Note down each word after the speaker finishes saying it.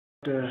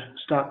to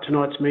start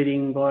tonight's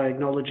meeting by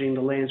acknowledging the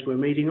lands we're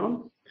meeting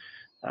on.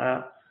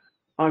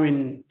 I'm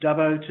in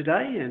Dubbo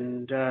today,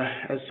 and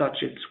as such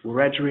it's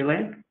Wiradjuri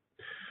land.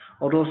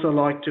 I'd also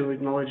like to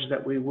acknowledge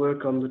that we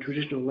work on the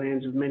traditional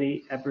lands of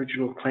many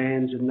Aboriginal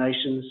clans and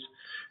nations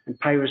and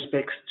pay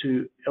respects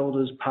to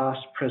elders past,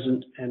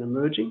 present and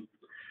emerging,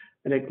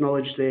 and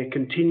acknowledge their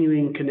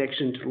continuing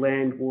connection to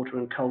land, water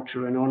and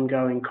culture and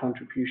ongoing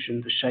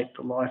contribution to shape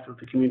the life of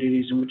the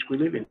communities in which we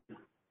live in.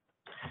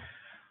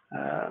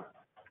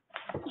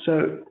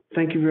 So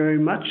thank you very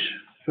much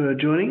for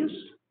joining us.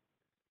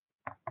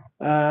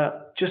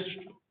 Just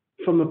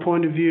from the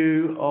point of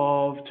view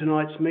of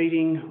tonight's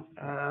meeting,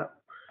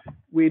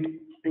 we'd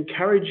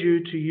encourage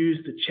you to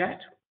use the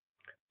chat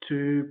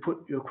to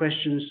put your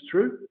questions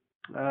through.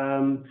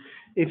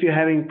 If you're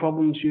having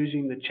problems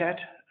using the chat,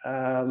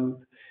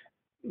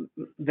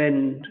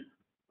 then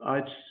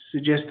I'd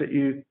suggest that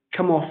you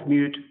come off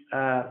mute.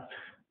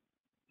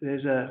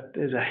 There's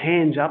a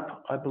hands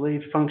up, I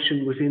believe,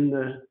 function within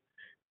the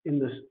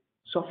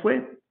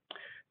software,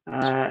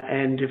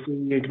 and if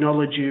we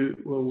acknowledge you,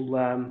 we'll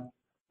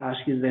ask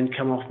you to then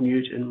come off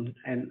mute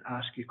and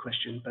ask your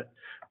question. But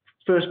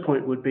first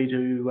point would be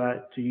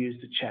to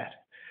use the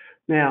chat.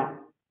 Now,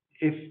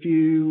 if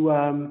you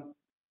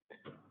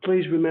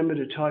please remember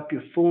to type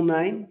your full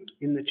name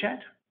in the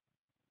chat.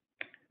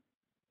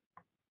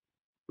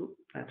 Ooh,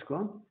 that's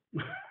gone.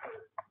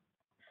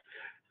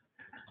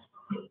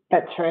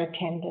 That's for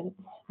attendance.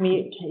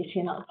 Mute if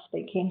you're not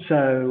speaking.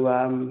 So,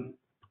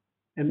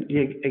 and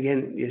yeah,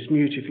 again, yes,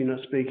 mute if you're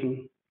not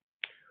speaking.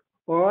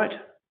 All right,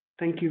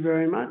 thank you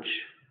very much.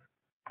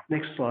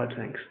 Next slide,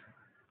 thanks.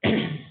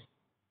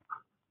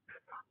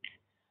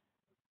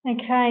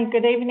 Okay,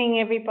 good evening,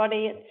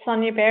 everybody. It's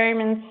Sonia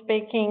Berryman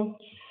speaking.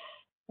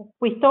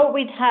 We thought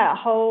we'd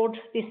hold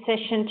this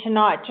session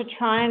tonight to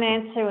try and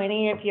answer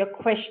any of your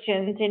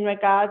questions in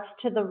regards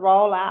to the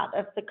rollout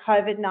of the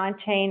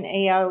COVID-19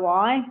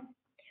 EOI.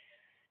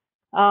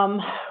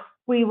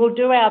 We will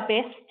do our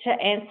best to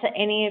answer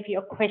any of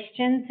your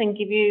questions and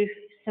give you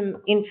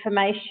some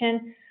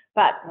information,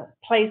 but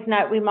please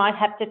note we might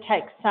have to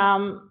take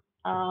some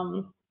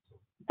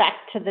back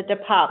to the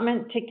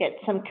department to get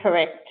some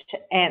correct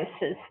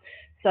answers.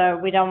 So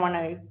we don't want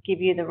to give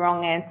you the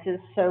wrong answers.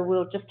 So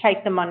we'll just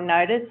take them on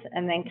notice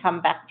and then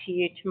come back to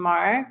you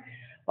tomorrow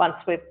once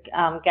we've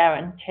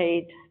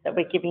guaranteed that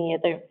we're giving you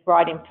the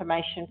right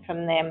information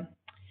from them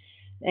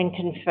and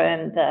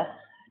confirm the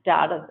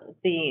data,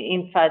 the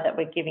info that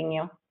we're giving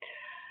you.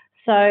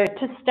 So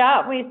to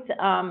start with,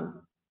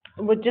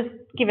 we'll just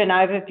give an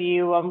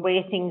overview on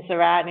where things are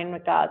at in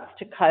regards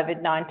to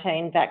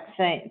COVID-19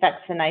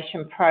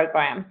 vaccination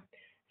program.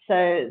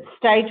 So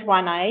stage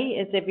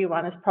 1A, as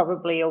everyone is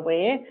probably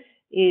aware,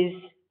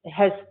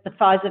 has the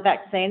Pfizer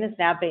vaccine has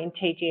now been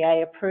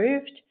TGA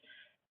approved.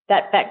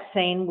 That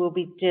vaccine will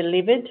be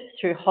delivered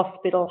through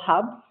hospital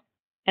hubs,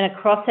 and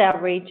across our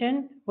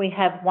region we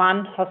have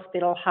one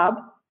hospital hub,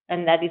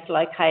 and that is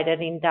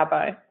located in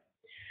Dubbo.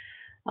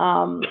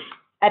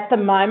 At the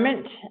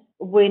moment,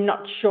 we're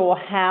not sure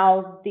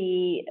how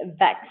the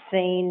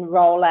vaccine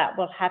rollout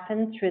will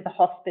happen through the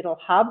hospital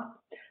hub,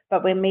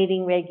 but we're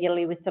meeting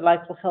regularly with the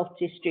local health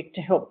district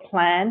to help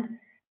plan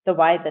the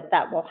way that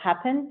that will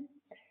happen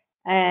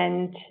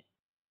and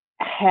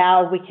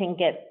how we can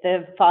get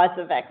the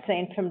Pfizer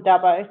vaccine from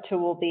Dubbo to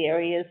all the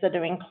areas that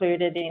are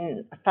included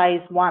in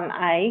phase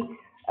 1A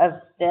of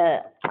the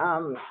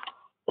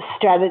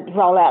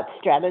rollout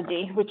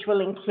strategy, which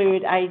will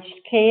include aged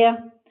care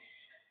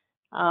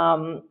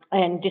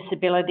and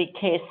disability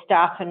care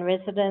staff and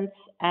residents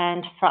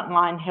and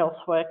frontline health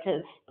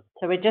workers.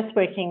 So we're just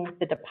working with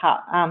the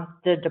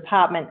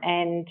department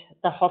and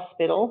the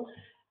hospital,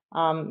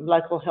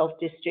 local health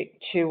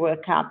district, to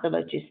work out the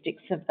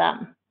logistics of that.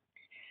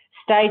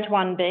 Stage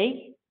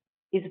 1B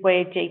is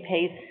where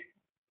GPs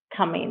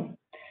come in.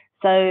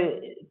 So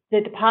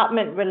the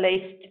department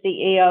released the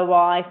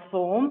EOI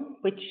form,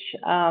 which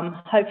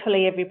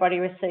hopefully everybody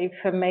received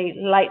from me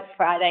late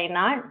Friday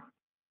night.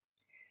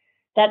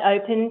 That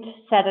opened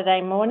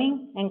Saturday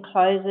morning and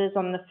closes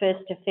on the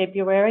 1st of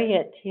February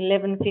at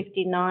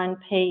 11:59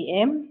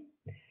 p.m.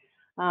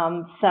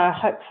 So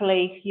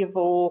hopefully you've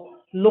all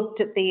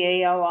looked at the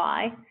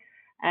EOI,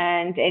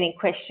 and any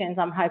questions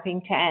I'm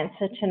hoping to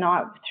answer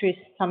tonight through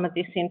some of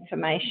this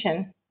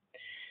information.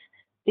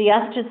 The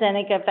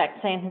AstraZeneca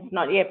vaccine has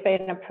not yet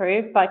been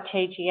approved by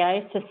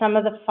TGA, so some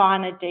of the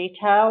finer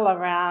detail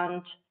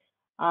around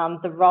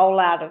the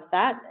rollout of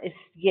that is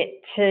yet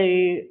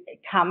to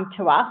come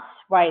to us,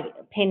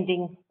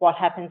 pending what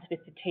happens with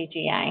the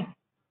TGA.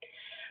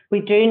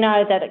 We do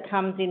know that it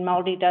comes in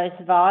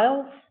multi-dose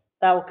vials.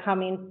 They'll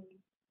come in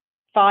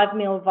 5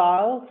 ml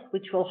vials,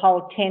 which will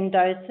hold 10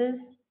 doses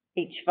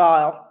each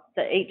vial.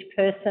 So each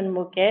person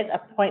will get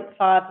a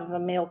 0.5 of a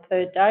ml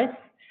per dose,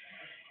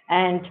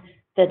 and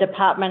the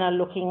department are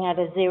looking at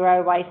a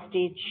zero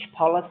wastage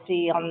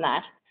policy on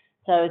that.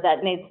 So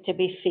that needs to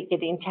be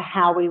figured into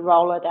how we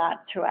roll it out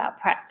to our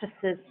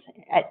practices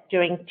at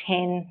doing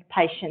 10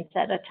 patients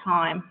at a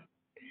time.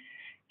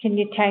 Can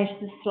you change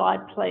the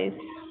slide, please?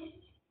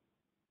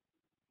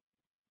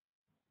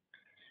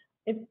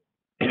 it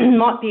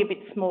might be a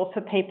bit small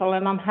for people,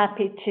 and I'm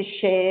happy to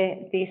share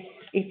this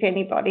if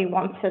anybody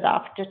wants it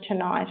after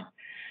tonight.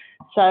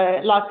 So,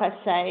 like I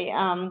say,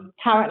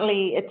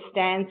 currently it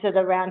stands at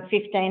around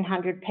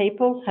 1,500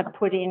 people have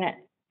put in it,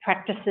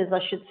 practices I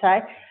should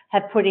say,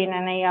 have put in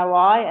an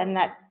EOI, and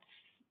that's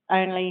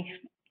only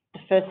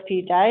the first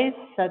few days,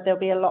 so there'll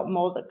be a lot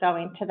more that go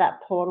into that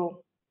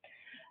portal.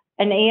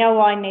 An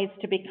EOI needs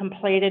to be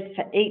completed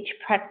for each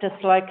practice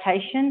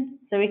location.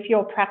 So if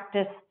your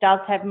practice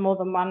does have more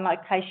than one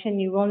location,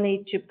 you will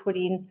need to put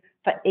in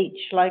for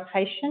each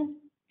location.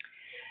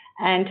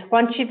 And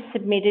once you've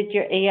submitted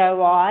your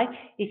EOI,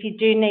 if you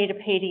do need a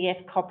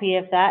PDF copy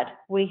of that,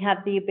 we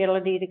have the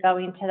ability to go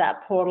into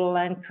that portal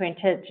and print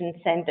it and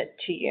send it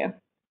to you.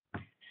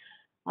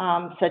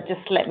 So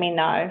just let me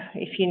know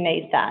if you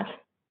need that.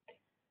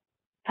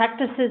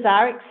 Practices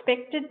are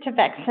expected to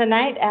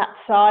vaccinate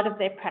outside of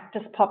their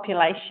practice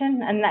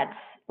population, and that's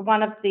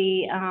one of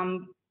the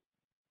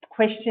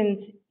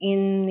questions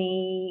in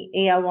the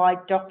EOI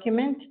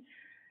document,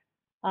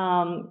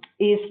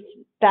 is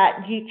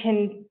that you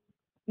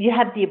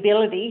have the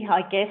ability,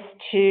 I guess,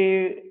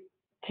 to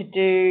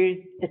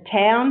do the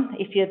town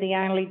if you're the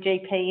only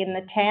GP in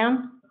the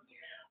town,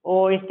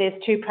 or if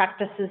there's two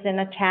practices in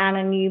a town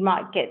and you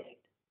might get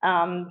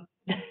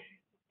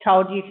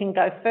told you can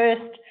go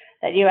first,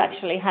 that you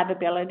actually have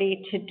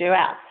ability to do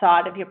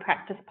outside of your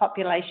practice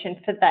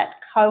population for that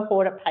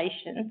cohort of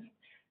patients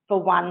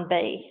for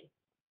 1B.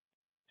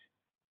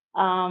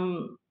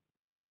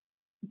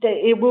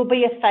 It will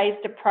be a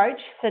phased approach,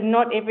 so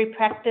not every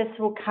practice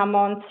will come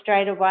on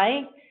straight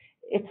away.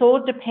 It's all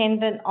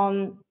dependent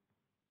on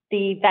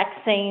the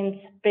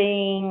vaccines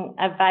being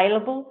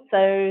available.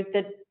 So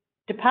the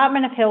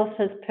Department of Health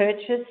has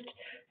purchased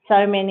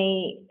so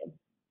many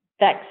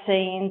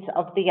vaccines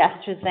of the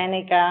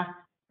AstraZeneca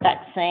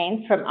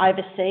vaccine from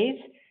overseas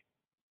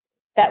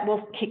that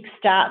will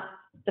kickstart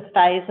the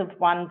phase of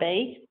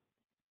 1B.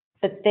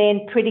 But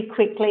then pretty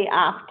quickly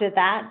after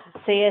that,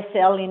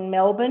 CSL in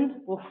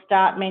Melbourne will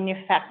start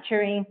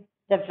manufacturing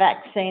the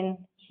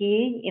vaccine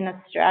here in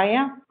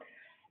Australia,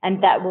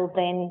 and that will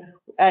then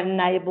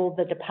enable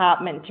the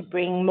department to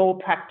bring more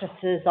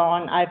practices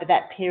on over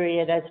that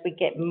period as we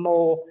get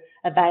more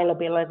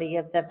availability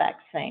of the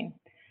vaccine.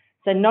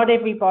 So not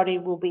everybody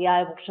will be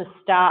able to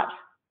start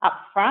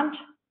up front,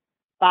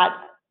 but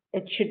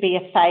it should be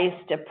a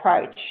phased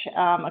approach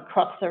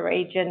across the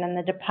region, and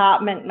the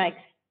department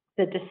makes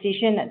the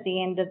decision at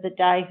the end of the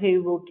day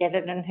who will get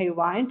it and who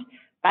won't,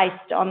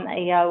 based on the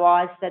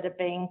EOIs that are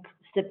being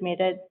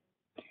submitted.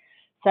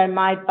 So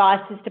my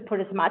advice is to put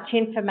as much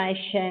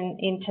information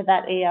into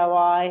that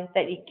EOI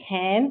that you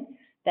can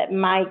that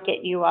may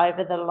get you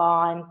over the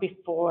line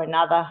before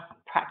another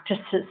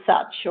practice as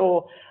such,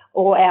 or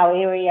our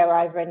area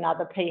over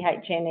another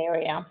PHN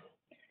area,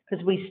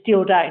 because we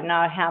still don't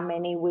know how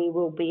many we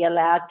will be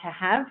allowed to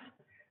have.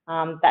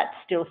 That's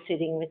still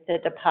sitting with the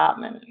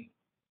department.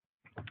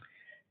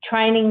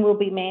 Training will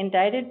be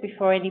mandated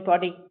before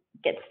anybody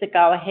gets the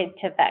go-ahead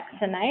to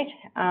vaccinate.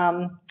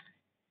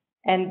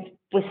 And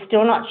we're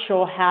still not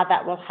sure how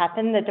that will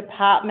happen. The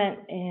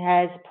department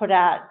has put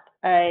out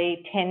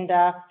a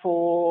tender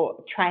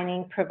for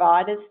training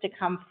providers to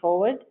come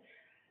forward.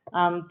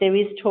 There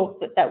is talk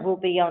that will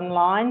be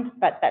online,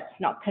 but that's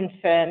not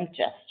confirmed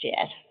just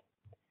yet.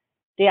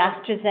 The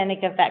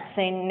AstraZeneca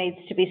vaccine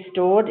needs to be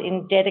stored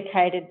in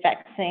dedicated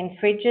vaccine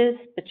fridges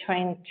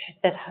between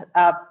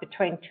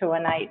 2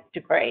 and 8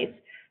 degrees.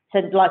 So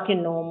like your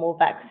normal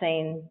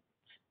vaccines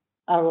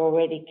are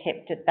already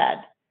kept at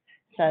that.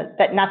 So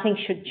that nothing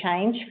should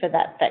change for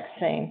that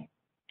vaccine.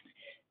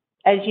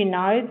 As you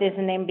know, there's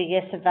an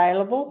MBS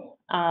available,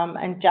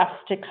 and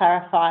just to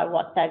clarify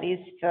what that is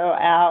for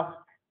our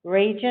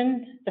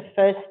region, the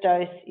first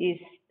dose is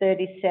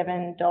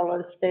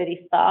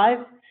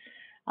 $37.35.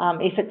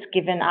 If it's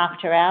given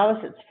after hours,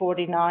 it's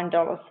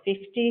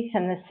 $49.50,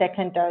 and the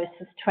second dose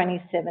is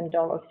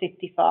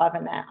 $27.55,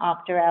 and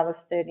after hours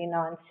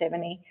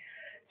 $39.70.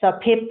 So a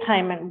PIP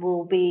payment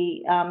will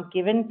be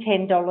given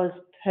 $10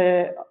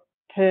 per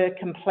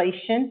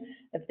completion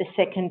of the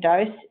second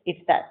dose if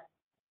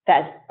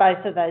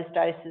both of those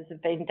doses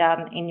have been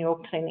done in your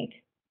clinic.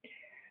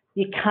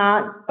 You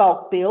can't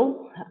bulk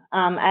bill,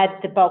 add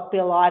the bulk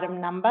bill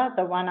item number,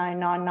 the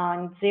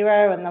 10990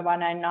 and the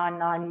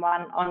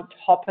 10991 on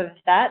top of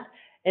that.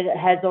 It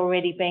has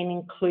already been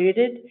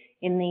included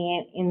in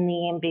the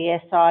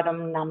MBS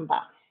item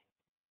number,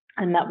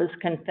 and that was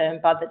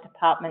confirmed by the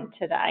department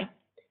today.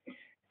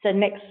 So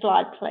next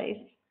slide,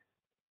 please.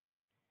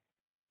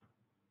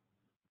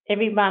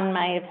 Everyone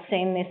may have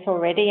seen this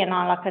already, and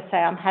like I say,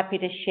 I'm happy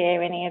to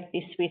share any of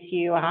this with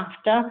you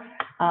after.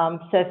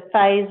 So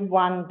phase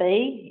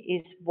 1B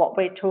is what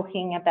we're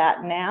talking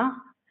about now.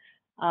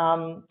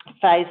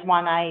 Phase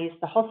 1A is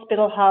the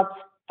hospital hubs,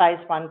 phase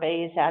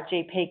 1B is our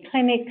GP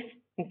clinics,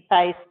 and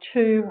phase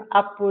 2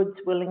 upwards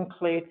will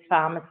include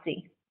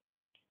pharmacy.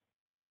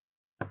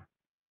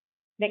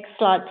 Next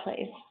slide,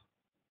 please.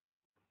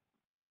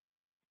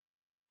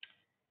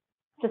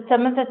 So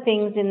some of the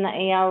things in the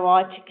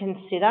EOI to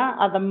consider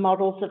are the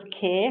models of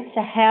care.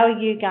 So how are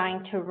you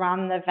going to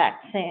run the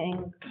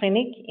vaccine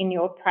clinic in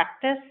your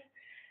practice?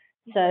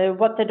 So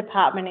what the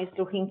department is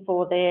looking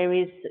for there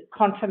is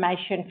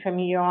confirmation from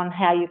you on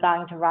how you're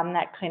going to run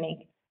that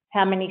clinic.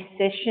 How many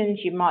sessions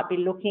you might be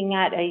looking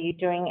at. Are you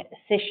doing it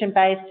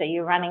session-based? Are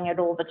you running it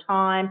all the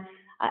time?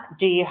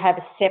 Do you have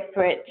a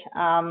separate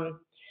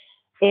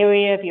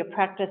area of your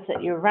practice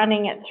that you're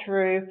running it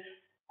through?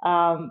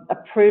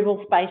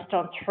 Approvals based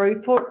on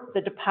throughput.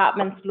 The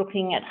department's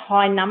looking at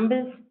high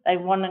numbers. They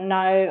want to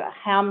know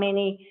how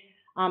many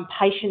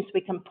patients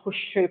we can push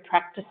through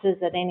practices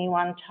at any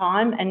one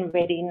time, and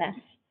readiness.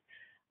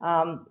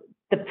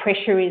 The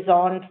pressure is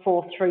on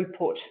for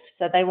throughput.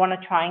 So they want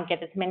to try and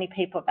get as many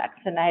people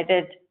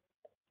vaccinated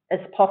as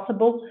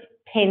possible,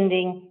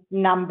 pending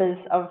numbers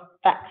of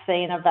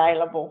vaccine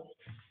available.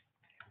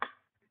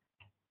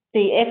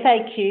 The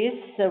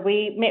FAQs, so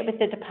we met with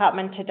the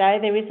department today.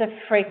 There is a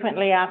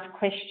frequently asked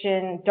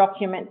question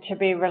document to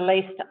be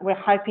released. We're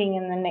hoping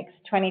in the next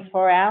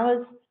 24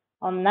 hours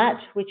on that,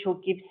 which will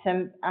give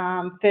some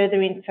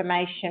further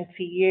information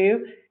for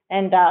you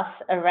and us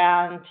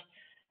around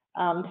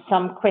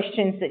some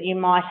questions that you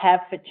might have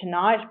for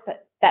tonight,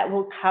 but that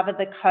will cover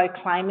the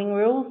co-claiming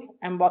rules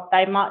and what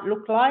they might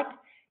look like,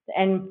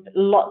 and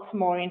lots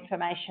more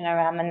information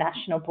around the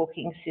national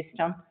booking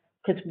system,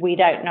 because we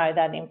don't know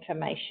that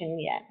information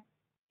yet.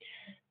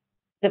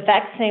 The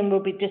vaccine will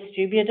be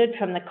distributed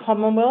from the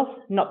Commonwealth,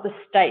 not the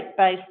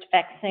state-based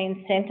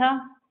vaccine centre,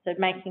 so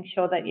making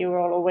sure that you're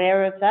all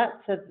aware of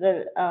that. So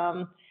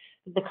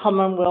the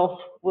Commonwealth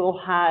will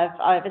have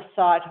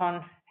oversight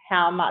on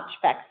how much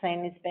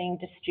vaccine is being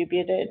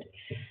distributed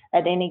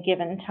at any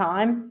given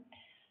time.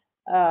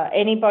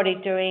 Anybody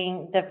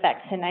doing the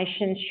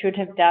vaccination should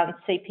have done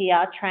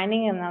CPR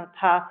training in the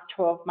past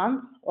 12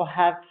 months or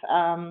have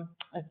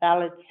a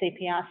valid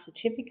CPR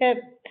certificate.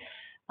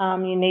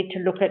 You need to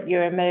look at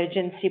your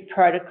emergency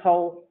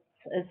protocols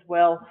as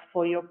well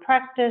for your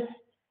practice,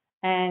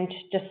 and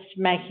just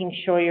making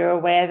sure you're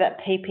aware that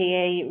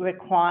PPE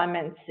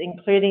requirements,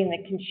 including the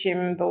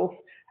consumables,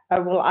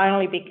 will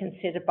only be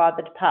considered by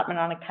the department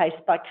on a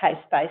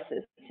case-by-case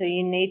basis. So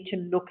you need to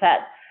look at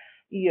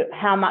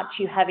how much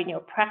you have in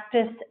your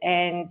practice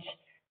and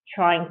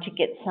trying to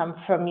get some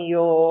from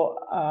your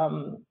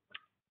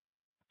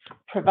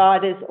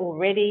providers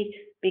already,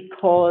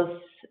 because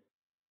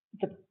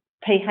the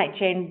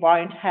PHN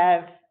won't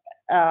have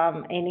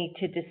any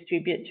to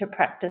distribute to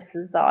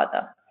practices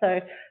either. So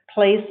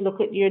please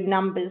look at your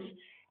numbers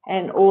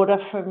and order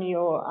from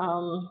your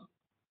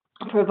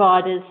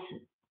providers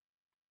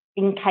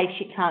in case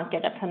you can't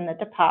get it from the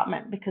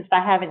department, because they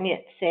haven't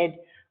yet said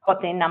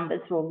what their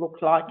numbers will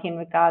look like in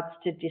regards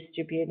to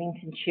distributing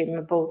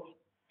consumables.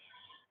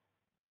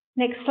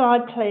 Next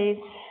slide, please.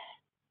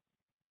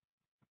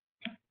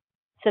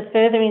 So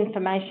further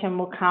information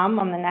will come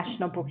on the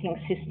national booking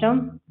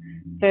system.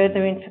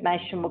 Further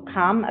information will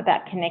come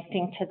about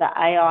connecting to the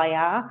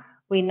AIR.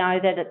 We know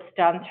that it's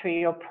done through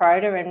your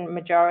PROTA, and the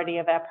majority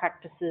of our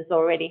practices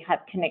already have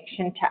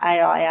connection to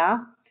AIR.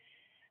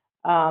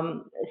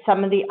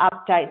 Some of the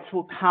updates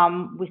will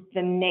come with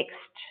the next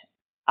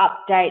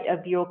update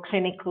of your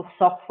clinical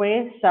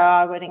software. So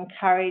I would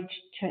encourage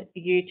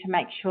you to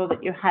make sure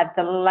that you have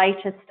the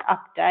latest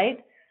update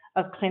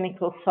of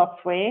clinical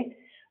software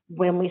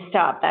when we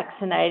start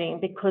vaccinating,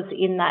 because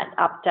in that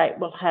update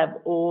we'll have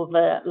all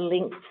the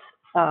links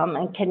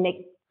and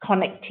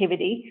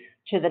connectivity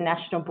to the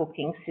national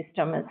booking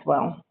system as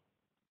well.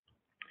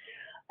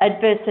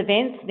 Adverse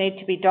events need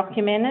to be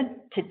documented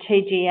to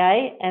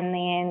TGA and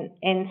the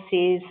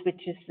NCS,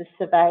 which is the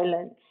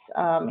surveillance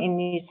in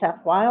New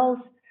South Wales.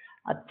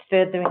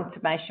 Further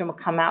information will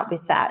come out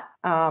with that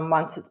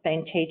once it's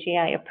been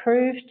TGA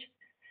approved.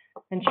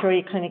 Ensure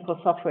your clinical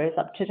software is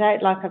up to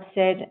date, like I've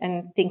said,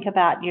 and think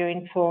about your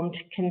informed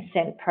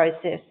consent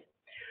process.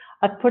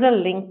 I've put a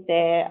link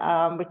there,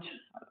 which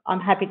I'm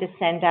happy to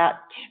send out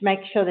to make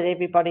sure that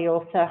everybody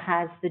also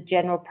has the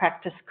general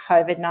practice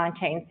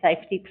COVID-19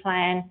 safety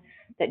plan,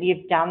 that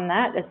you've done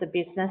that as a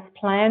business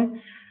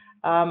plan.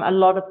 A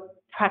lot of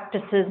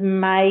practices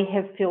may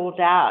have filled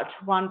out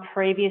one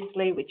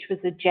previously, which was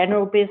a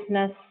general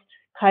business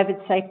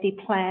COVID safety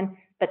plan,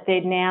 but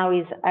there now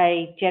is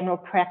a general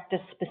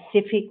practice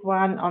specific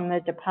one on the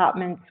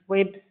department's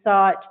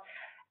website,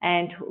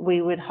 and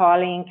we would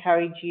highly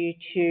encourage you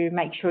to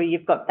make sure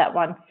you've got that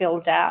one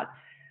filled out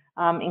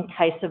in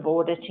case of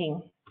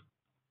auditing.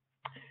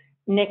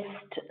 Next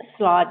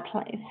slide,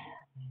 please.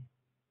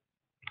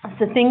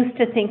 So things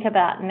to think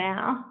about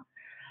now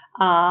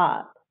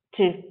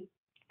to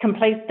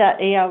complete the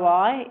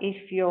EOI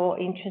if you're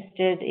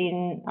interested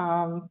in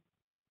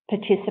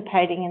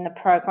participating in the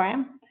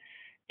program.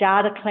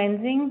 Data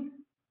cleansing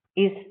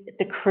is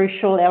the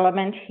crucial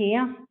element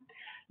here.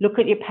 Look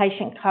at your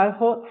patient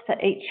cohorts for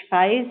each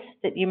phase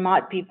that you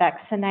might be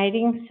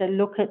vaccinating. So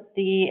look at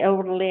the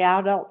elderly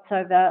adults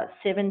over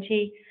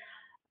 70,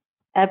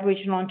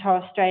 Aboriginal and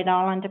Torres Strait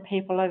Islander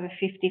people over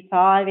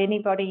 55,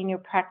 anybody in your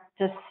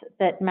practice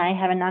that may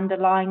have an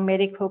underlying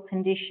medical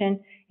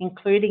condition,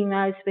 including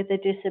those with a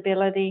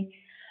disability.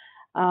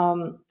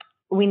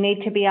 We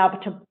need to be able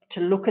to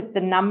look at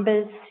the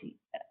numbers,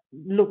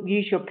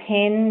 use your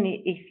pen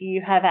if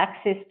you have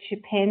access to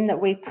pen that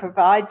we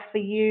provide for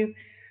you.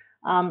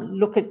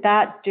 Look at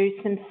that, do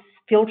some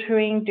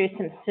filtering, do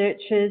some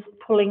searches,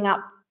 pulling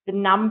up the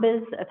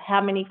numbers of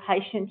how many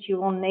patients you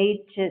will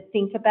need to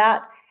think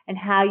about and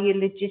how you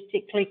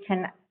logistically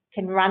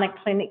can run a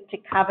clinic to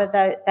cover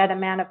that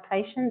amount of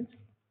patients.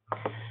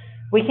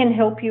 We can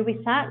help you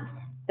with that.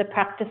 The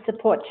practice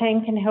support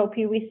team can help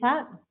you with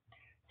that.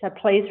 So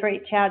please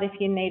reach out if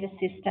you need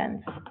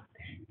assistance.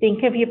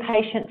 Think of your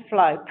patient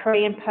flow,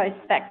 pre and post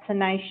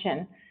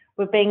vaccination.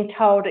 We're being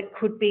told it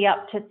could be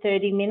up to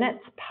 30 minutes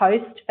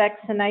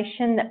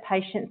post-vaccination that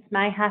patients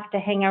may have to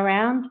hang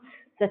around.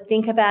 So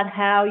think about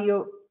how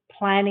you're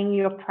planning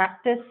your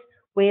practice,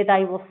 where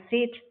they will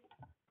sit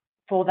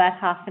for that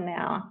half an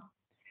hour.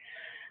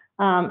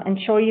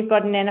 Ensure you've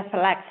got an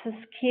anaphylaxis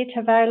kit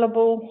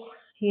available.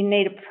 You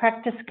need a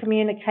practice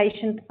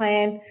communication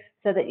plan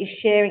so that you're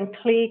sharing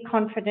clear,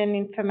 confident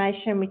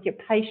information with your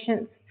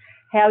patients.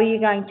 How are you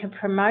going to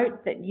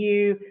promote that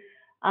you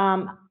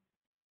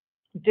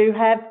do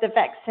have the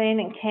vaccine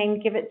and can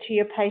give it to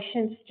your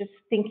patients?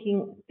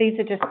 These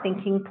are just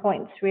thinking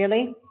points,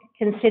 really.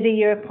 Consider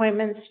your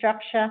appointment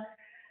structure.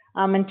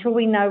 Until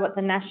we know what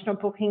the national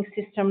booking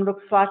system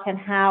looks like and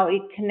how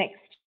it connects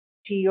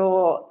to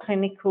your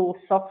clinical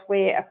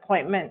software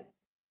appointment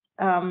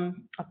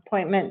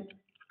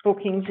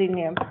bookings in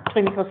your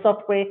clinical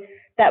software,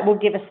 that will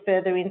give us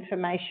further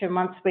information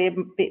once we're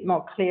a bit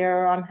more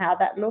clearer on how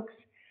that looks.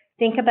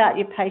 Think about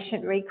your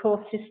patient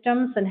recall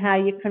systems and how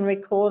you can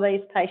recall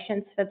these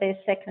patients for their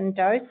second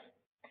dose.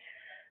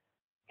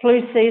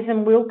 Flu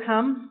season will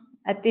come.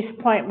 At this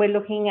point, we're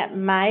looking at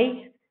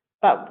May,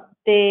 but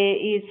there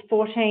is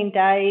 14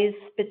 days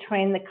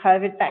between the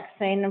COVID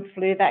vaccine and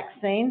flu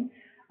vaccine.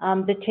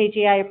 The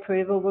TGA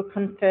approval will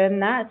confirm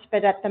that,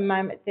 but at the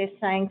moment they're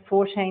saying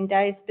 14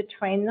 days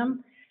between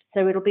them.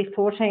 So it'll be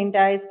 14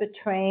 days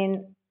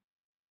between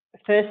the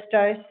first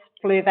dose,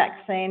 flu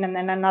vaccine, and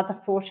then another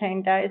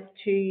 14 days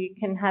till you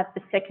can have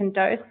the second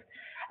dose.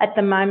 At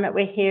the moment,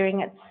 we're hearing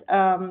it's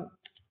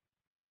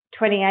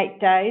 28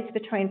 days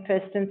between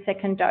first and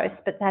second dose,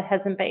 but that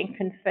hasn't been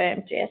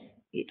confirmed yet.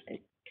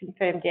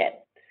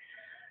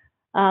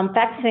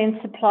 Vaccine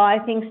supply,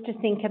 things to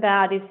think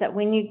about is that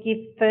when you give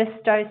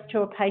first dose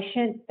to a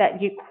patient, that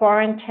you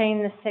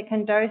quarantine the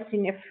second dose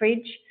in your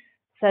fridge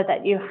so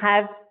that you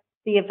have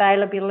the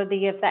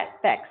availability of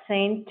that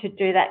vaccine to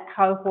do that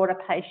cohort of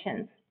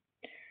patients.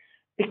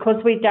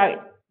 Because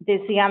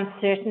there's the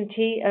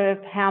uncertainty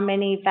of how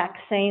many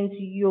vaccines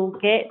you'll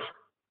get,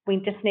 we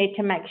just need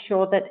to make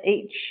sure that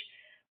each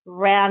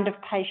round of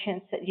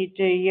patients that you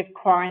do, you've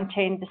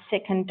quarantined the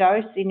second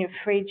dose in your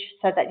fridge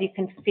so that you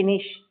can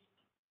finish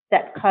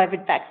that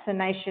COVID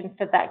vaccination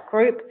for that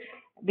group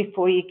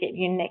before you get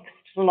your next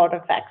lot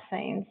of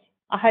vaccines.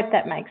 I hope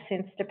that makes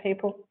sense to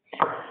people.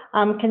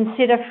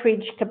 Consider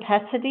fridge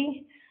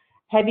capacity.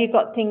 Have you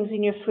got things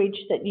in your fridge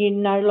that you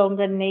no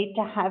longer need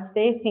to have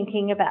there?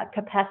 Thinking about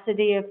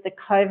capacity of the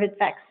COVID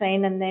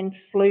vaccine and then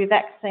flu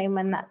vaccine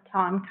when that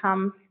time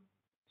comes.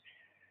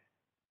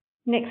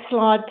 Next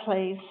slide,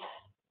 please.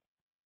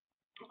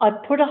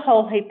 I've put a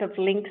whole heap of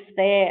links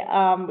there,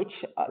 which,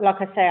 like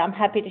I say, I'm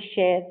happy to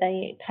share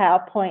the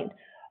PowerPoint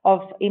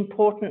of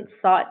important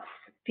sites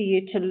for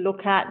you to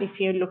look at if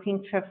you're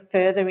looking for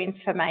further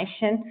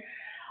information.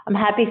 I'm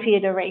happy for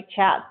you to reach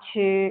out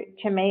to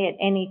me at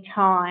any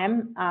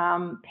time,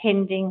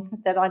 pending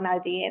that I know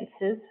the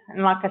answers.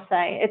 And like I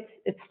say,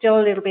 it's still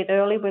a little bit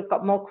early. We've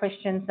got more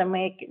questions than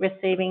we're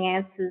receiving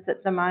answers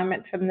at the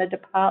moment from the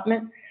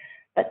department,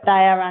 but they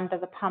are under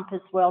the pump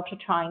as well to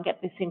try and get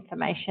this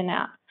information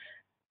out.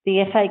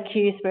 The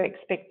FAQs we're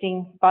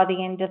expecting by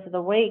the end of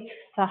the week,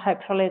 so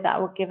hopefully that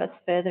will give us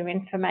further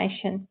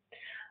information.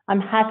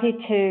 I'm happy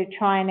to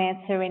try and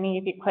answer any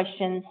of your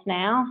questions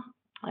now.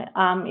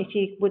 If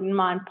you wouldn't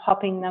mind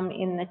popping them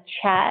in the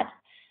chat,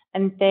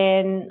 and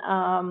then,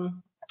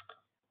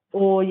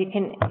 or you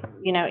can,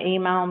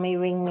 email me,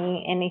 ring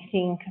me,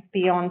 anything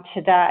beyond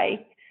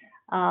today.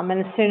 And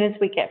as soon as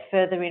we get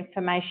further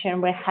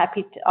information,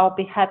 I'll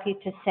be happy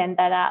to send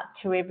that out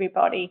to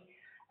everybody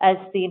as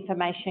the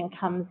information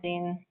comes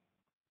in.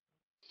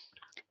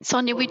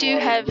 Sonia, we do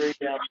have...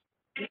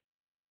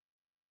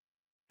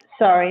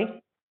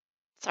 Sorry,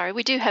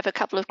 we do have a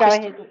couple of Go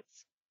questions. ahead.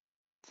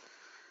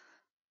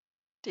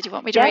 Did you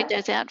want me to read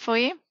those out for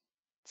you?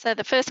 So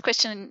the first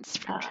question is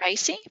from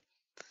Tracy.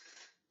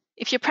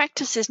 If your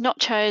practice is not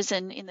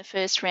chosen in the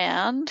first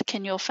round,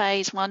 can your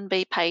phase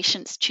 1B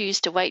patients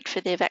choose to wait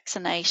for their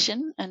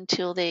vaccination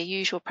until their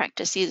usual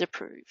practice is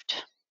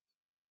approved?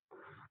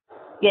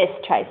 Yes,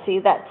 Tracy,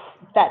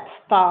 that's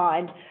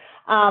fine.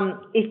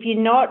 If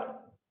you're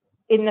not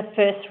in the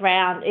first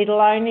round,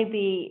 it'll only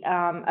be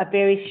a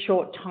very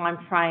short time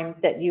frame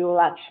that you will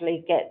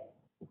actually get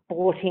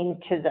brought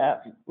into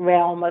the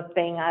realm of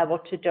being able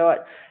to do it.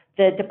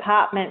 The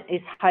department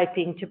is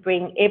hoping to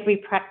bring every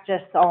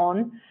practice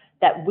on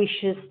that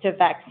wishes to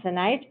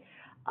vaccinate.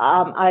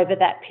 over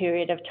that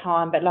period of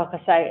time. But like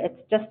I say,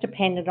 it's just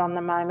dependent on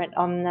the moment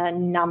on the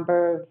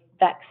number of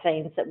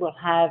vaccines that we'll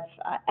have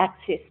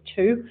access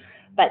to.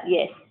 But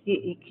yes,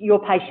 your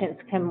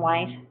patients can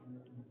wait.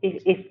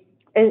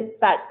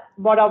 But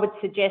what I would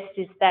suggest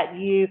is that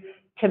you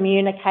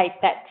communicate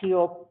that to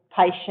your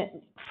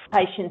patients.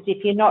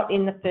 If you're not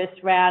in the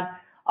first round,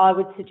 I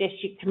would suggest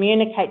you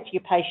communicate to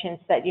your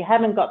patients that you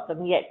haven't got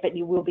them yet, but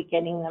you will be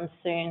getting them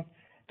soon.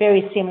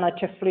 Very similar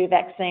to flu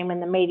vaccine, when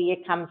the media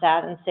comes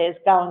out and says,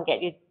 go and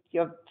get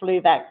your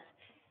flu vax,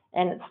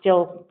 and it's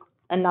still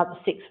another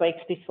 6 weeks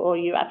before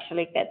you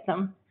actually get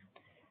them.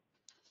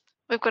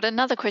 We've got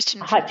another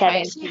question from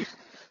Tracy.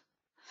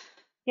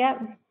 Yeah.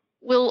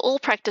 Will all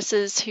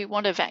practices who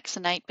want to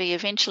vaccinate be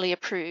eventually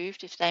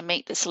approved if they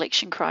meet the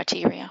selection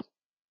criteria?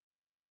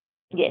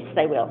 Yes,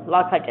 they will.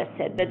 Like I just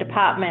said, the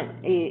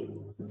department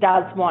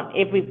does want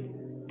every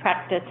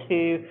practice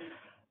who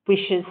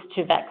wishes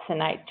to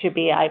vaccinate to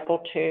be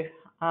able to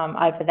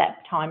over that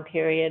time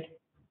period.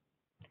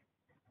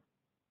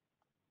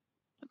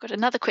 I've got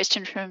another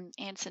question from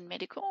Anson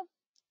Medical.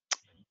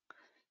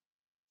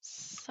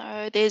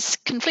 So there's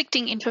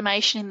conflicting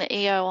information in the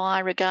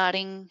EOI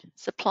regarding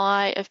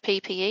supply of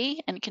PPE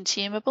and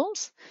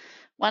consumables.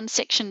 One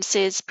section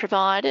says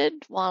provided,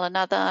 while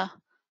another,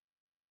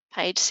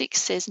 page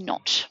 6, says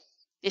not.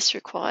 This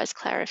requires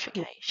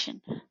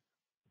clarification.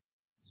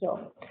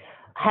 Sure.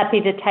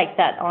 Happy to take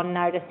that on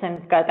notice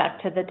and go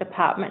back to the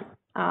department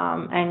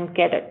and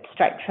get it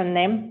straight from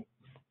them.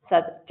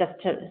 So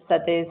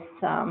there's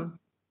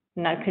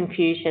no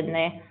confusion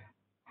there.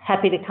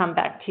 Happy to come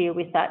back to you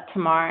with that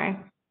tomorrow.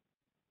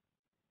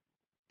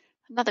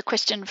 Another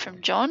question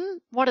from John.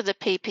 What are the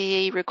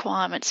PPE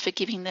requirements for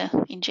giving the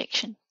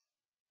injection?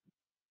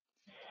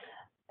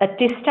 At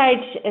this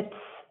stage, it's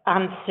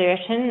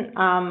uncertain.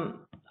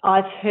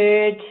 I've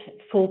heard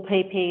full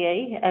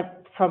PPE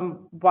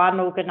from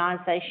one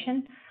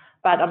organisation,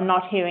 but I'm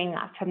not hearing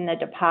that from the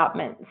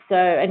department. So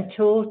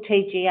until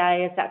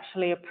TGA has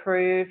actually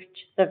approved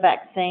the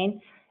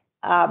vaccine,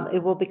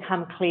 it will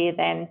become clear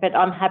then. But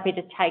I'm happy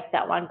to take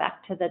that one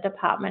back to the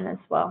department as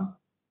well.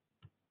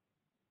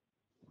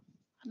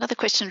 Another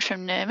question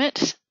from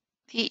Nermit.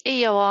 The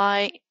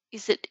EOI,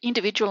 is it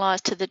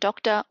individualised to the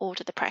doctor or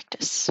to the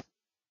practice?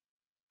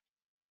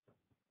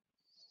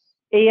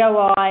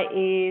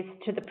 EOI is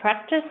to the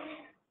practice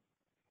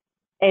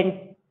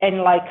and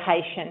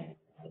location.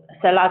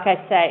 So like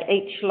I say,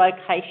 each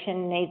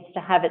location needs to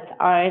have its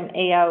own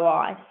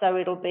EOI. So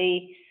it'll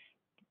be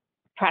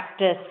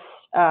practice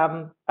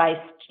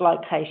based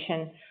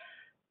location.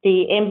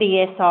 The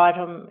MBS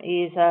item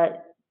is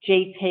a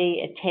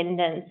GP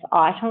attendance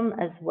item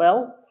as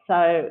well.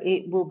 So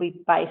it will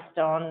be based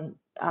on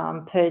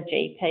per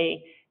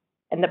GP.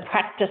 And the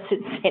practice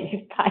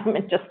incentive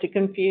payment, just to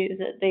confuse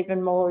it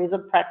even more, is a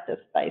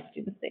practice-based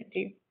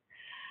incentive.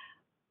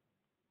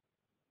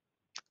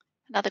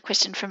 Another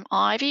question from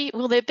Ivy.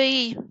 Will there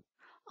be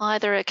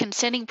either a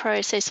consenting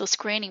process or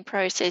screening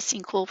process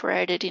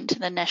incorporated into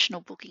the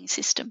national booking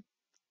system?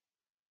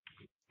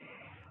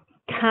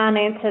 Can't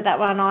answer that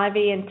one,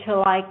 Ivy,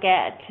 until I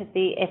get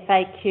the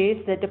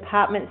FAQs. The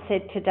department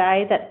said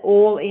today that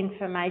all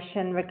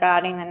information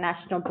regarding the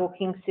national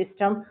booking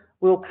system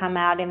will come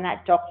out in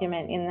that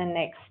document in the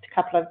next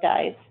couple of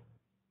days.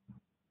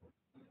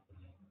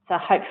 So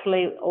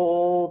hopefully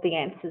all the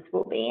answers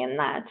will be in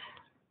that.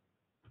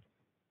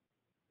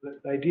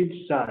 They did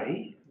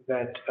say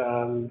that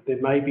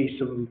there may be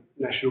some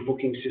national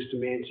booking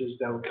system answers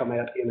that will come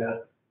out in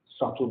a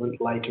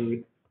supplement later,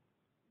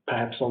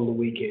 perhaps on the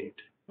weekend.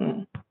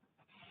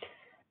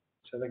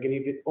 So they're going to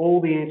get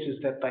all the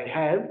answers that they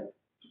have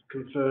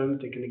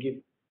confirmed. They're going to give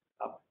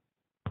up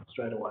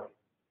straight away.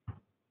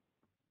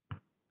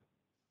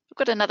 We've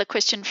got another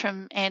question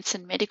from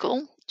Anson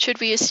Medical.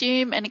 Should we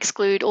assume and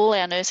exclude all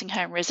our nursing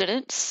home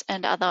residents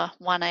and other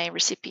 1A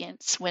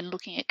recipients when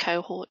looking at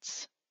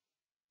cohorts?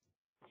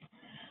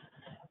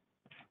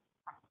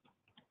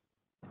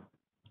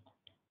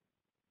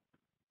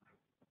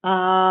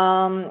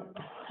 I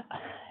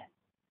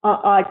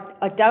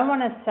don't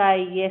want to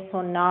say yes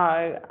or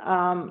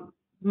no.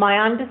 My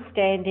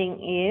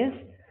understanding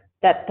is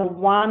that the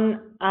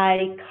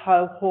 1A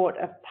cohort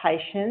of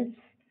patients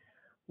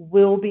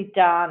will be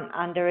done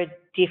under a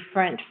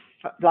different,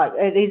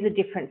 it is a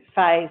different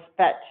phase,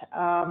 but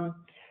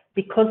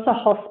because the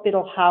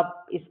hospital hub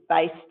is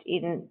based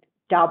in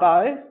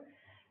Dubbo,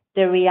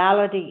 the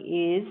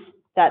reality is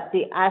that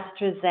the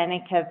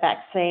AstraZeneca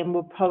vaccine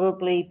will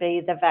probably be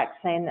the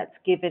vaccine that's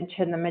given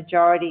to the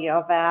majority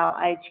of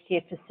our aged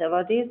care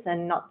facilities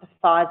and not the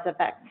Pfizer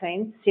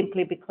vaccine,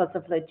 simply because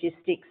of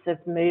logistics of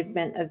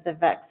movement of the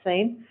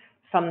vaccine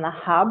from the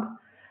hub.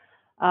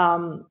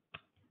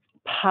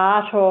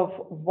 Part of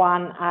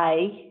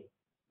 1A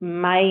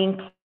may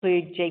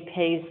include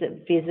GPs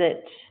that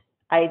visit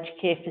aged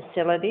care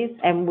facilities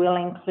and will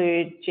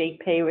include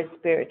GP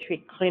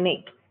respiratory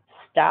clinic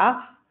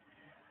staff.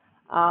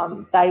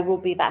 They will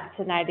be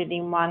vaccinated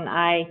in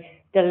 1A.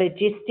 The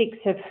logistics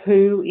of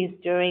who is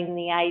doing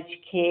the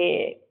aged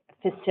care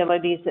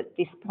facilities at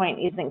this point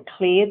isn't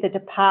clear. The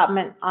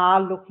department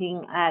are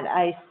looking at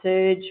a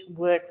surge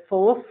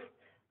workforce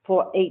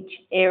for each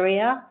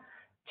area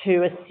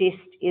to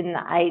assist in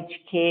the aged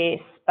care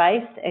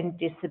space and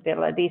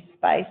disability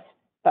space,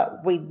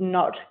 but we're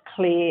not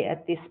clear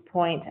at this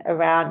point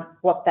around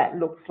what that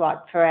looks like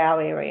for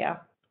our area.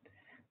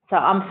 So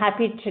I'm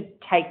happy to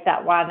take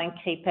that one and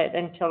keep it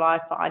until I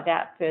find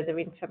out further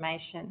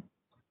information.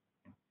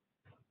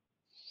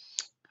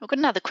 I've got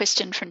another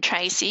question from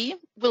Tracy.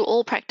 Will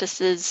all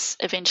practices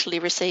eventually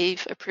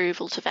receive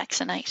approval to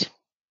vaccinate?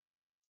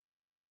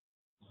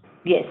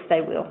 Yes,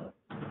 they will.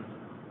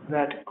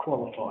 That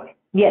qualify.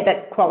 Yeah,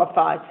 that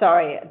qualify,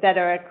 sorry, that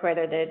are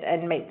accredited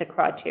and meet the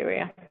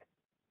criteria.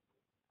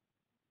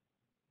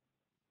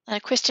 A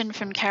question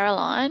from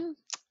Caroline.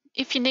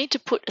 If you need to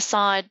put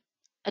aside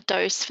a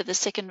dose for the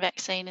second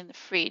vaccine in the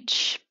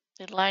fridge,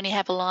 it'll only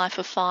have a life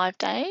of 5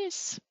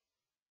 days?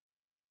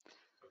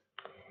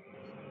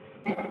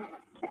 I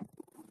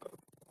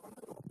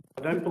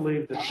don't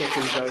believe the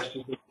second dose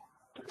is the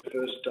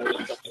first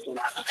dose.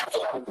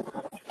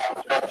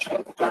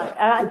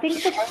 I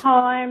think the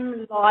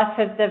time life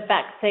of the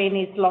vaccine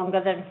is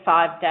longer than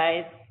 5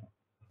 days.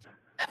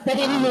 But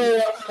in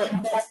the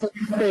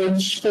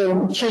fridge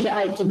from 2 to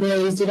 8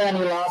 degrees, it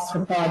only lasts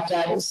for 5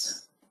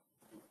 days.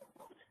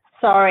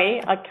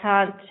 Sorry, I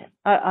can't,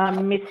 I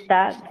missed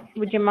that.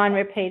 Would you mind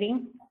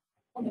repeating?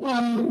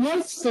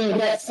 Once the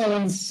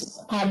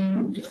vaccine's thawed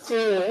and you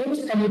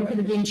put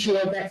it into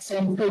your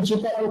vaccine fridge,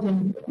 you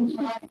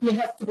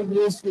have to be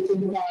used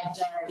within 5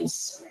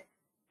 days.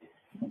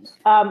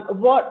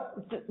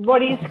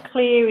 What is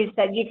clear is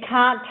that you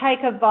can't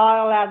take a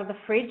vial out of the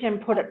fridge and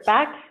put it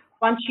back.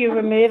 Once you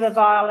remove a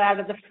vial out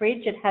of the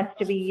fridge, it has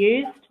to be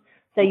used.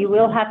 So you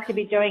will have to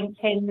be doing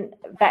 10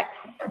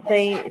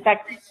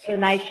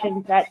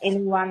 vaccinations at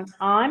any one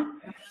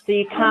time. So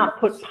you can't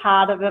put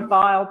part of a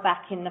vial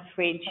back in the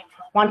fridge.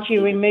 Once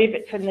you remove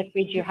it from the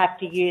fridge, you have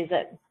to use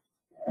it.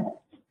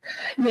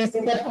 Yes,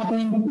 but I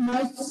mean,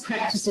 most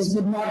practices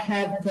would not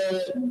have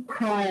the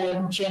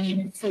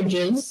cryogenic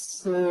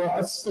fridges for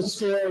the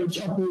storage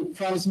of the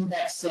frozen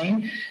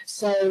vaccine.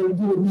 So you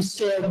would be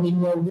storing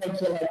in your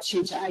regular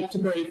 2 to 8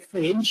 degree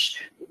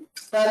fridge.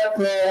 But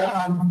the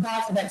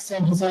Pfizer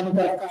vaccine has only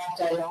got a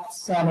 5-day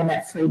lifespan in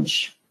that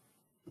fridge.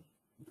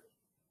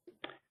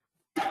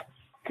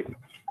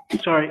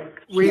 Sorry,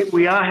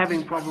 we are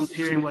having problems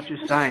hearing what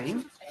you're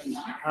saying.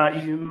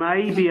 You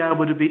may be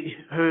able to be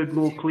heard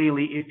more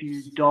clearly if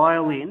you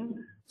dial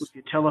in with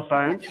your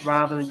telephone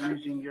rather than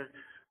using your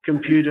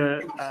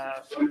computer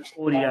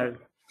audio.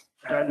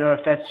 I don't know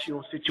if that's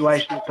your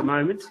situation at the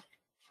moment.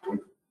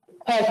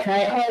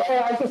 Okay,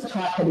 I'll just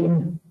type it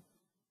in.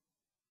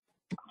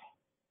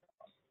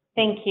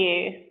 Thank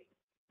you.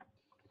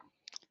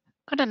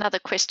 Got another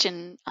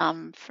question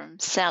from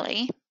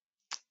Sally.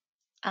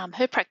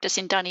 Her practice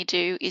in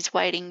Dunedoo is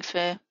waiting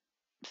for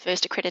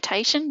first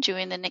accreditation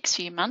during the next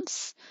few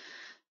months.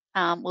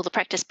 Will the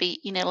practice be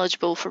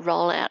ineligible for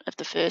rollout of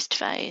the first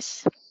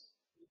phase?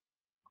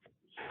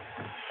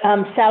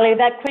 Sally,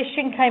 that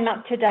question came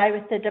up today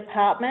with the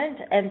department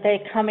and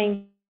they're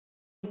coming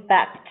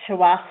back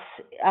to us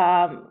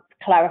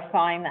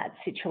clarifying that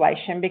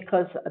situation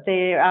because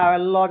there are a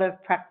lot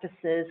of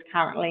practices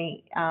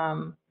currently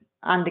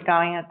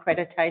undergoing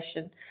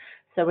accreditation.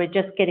 So we're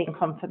just getting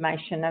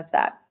confirmation of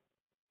that.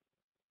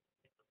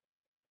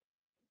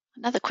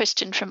 Another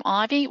question from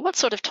Ivy. What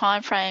sort of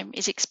time frame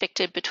is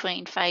expected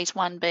between phase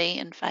 1B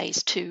and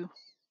phase 2?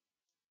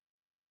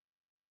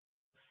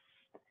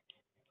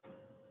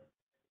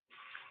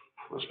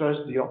 I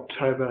suppose the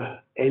October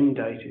end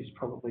date is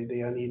probably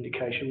the only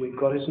indication we've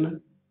got, isn't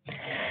it?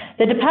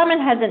 The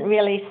department hasn't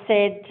really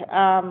said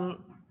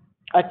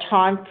a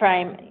time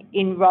frame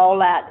in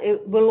rollout.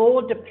 It will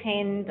all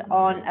depend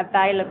on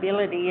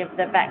availability of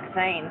the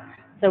vaccine.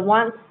 So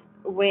once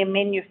we're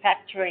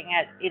manufacturing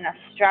it in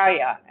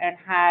Australia and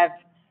have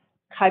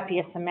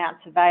copious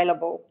amounts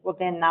available, well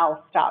then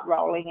they'll start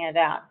rolling it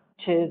out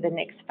to the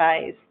next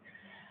phase.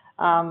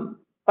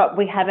 But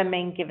we haven't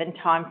been given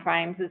time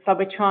frames. And so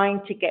we're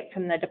trying to get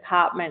from the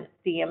department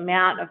the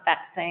amount of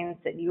vaccines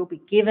that you'll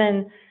be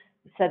given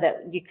so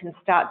that you can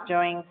start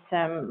doing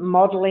some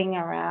modelling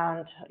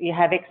around, you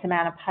have X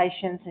amount of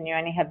patients and you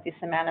only have this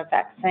amount of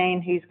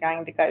vaccine, who's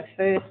going to go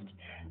first?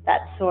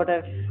 That sort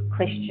of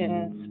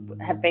questions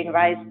have been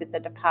raised with the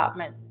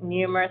department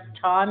numerous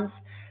times,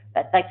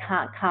 but they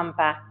can't come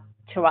back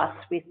to us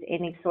with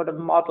any sort of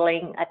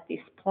modelling at this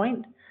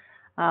point.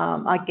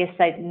 I guess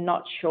they're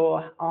not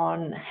sure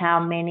on how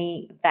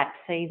many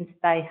vaccines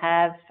they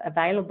have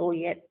available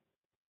yet.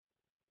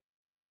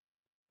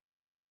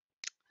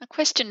 A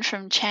question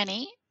from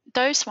Channy.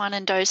 Dose 1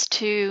 and dose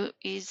 2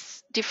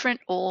 is different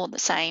or the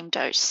same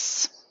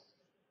dose?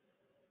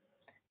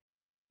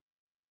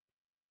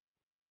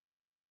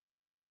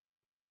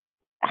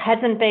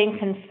 Hasn't been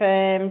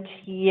confirmed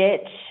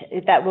yet.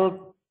 That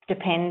will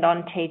depend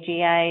on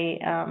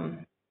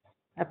TGA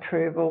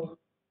approval.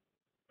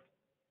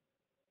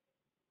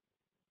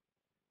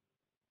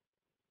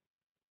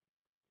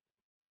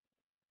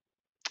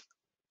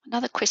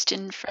 Another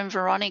question from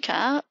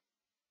Veronica.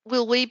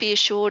 Will we be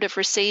assured of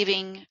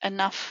receiving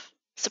enough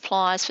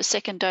supplies for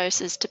second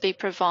doses to be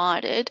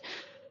provided,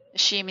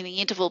 assuming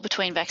the interval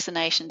between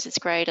vaccinations is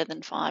greater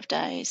than 5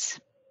 days?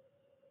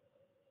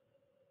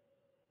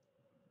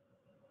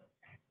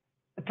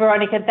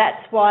 Veronica,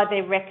 that's why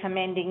they're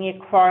recommending you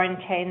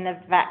quarantine the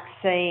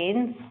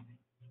vaccines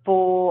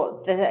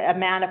for the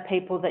amount of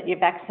people that you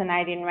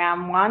vaccinate in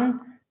round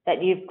 1,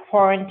 that you've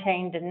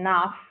quarantined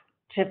enough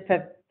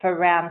for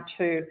round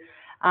 2.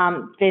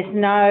 There's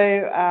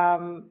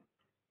no,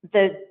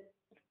 the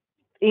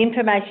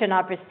information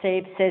I've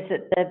received says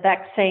that the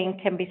vaccine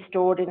can be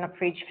stored in a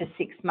fridge for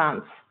 6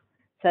 months.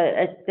 So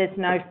there's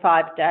no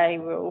 5-day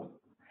rule,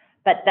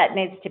 but that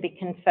needs to be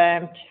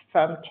confirmed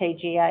from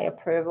TGA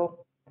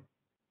approval.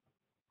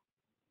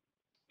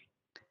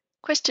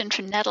 Question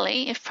from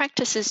Natalie. If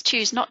practices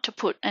choose not to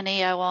put an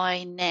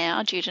EOI in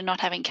now due to not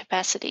having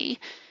capacity,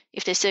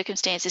 if their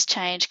circumstances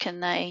change,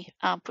 can they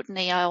put an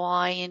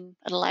EOI in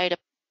at a later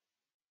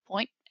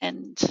point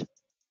and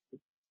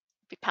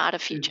be part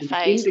of future There's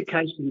an phase?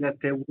 indication that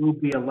there will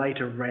be a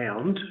later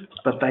round,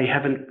 but they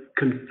haven't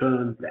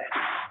confirmed that.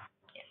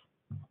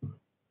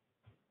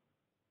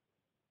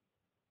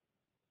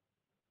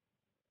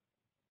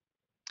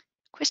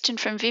 Question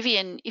from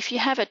Vivian. If you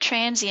have a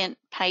transient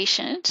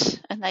patient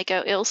and they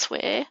go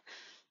elsewhere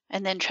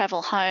and then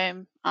travel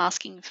home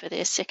asking for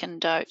their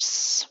second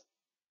dose?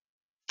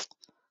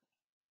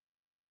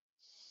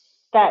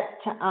 That's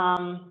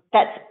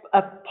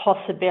a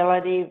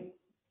possibility.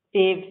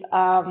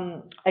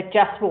 It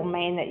just will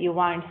mean that you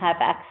won't have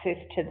access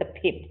to the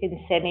PIP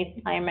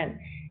incentive payment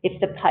if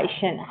the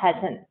patient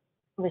hasn't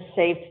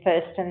received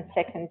first and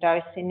second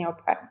dose in your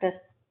practice.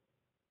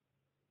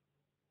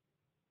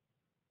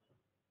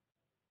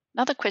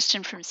 Another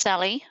question from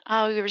Sally.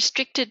 Are we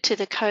restricted to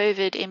the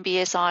COVID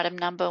MBS item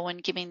number when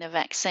giving the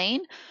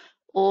vaccine?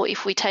 Or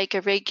if we take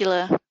a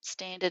regular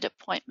standard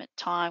appointment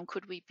time,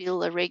 could we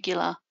bill a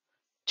regular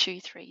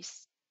 23?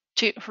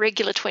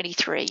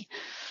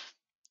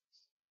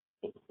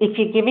 If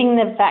you're giving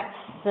the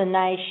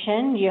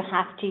vaccination, you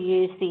have to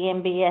use the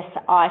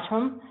MBS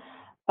item,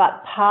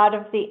 but part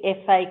of the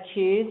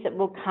FAQs that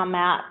will come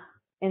out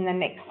in the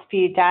next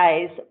few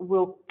days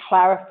will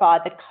clarify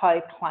the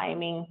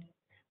co-claiming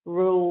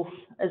rules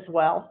as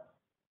well.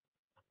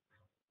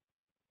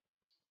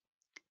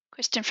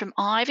 Question from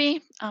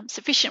Ivy.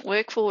 Sufficient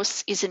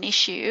workforce is an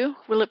issue.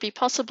 Will it be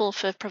possible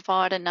for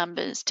provider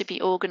numbers to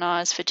be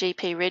organised for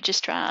GP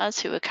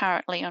registrars who are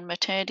currently on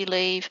maternity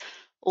leave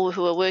or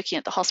who are working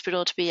at the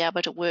hospital to be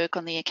able to work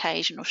on the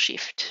occasional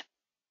shift?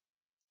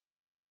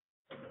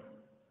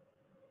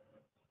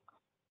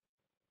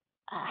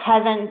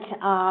 Haven't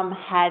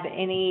had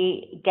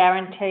any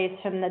guarantees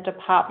from the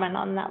department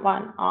on that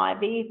one,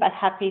 Ivy, but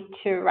happy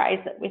to raise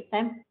it with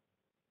them.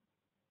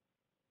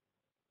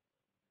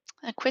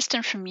 A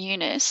question from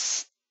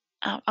Eunice.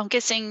 I'm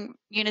guessing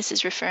Eunice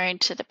is referring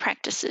to the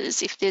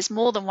practices. If there's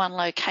more than one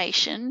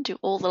location, do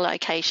all the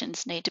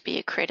locations need to be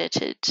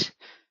accredited?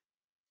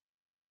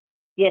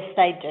 Yes,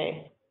 they do.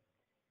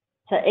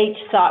 So each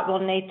site will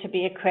need to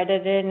be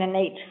accredited and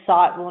each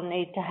site will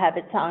need to have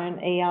its own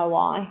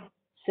EOI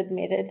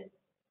submitted.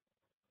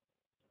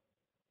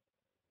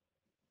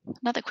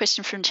 Another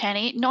question from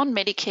Tanny.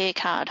 Non-Medicare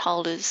card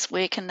holders,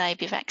 where can they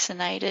be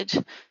vaccinated?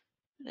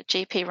 The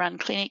GP-run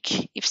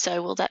clinic? If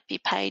so, will that be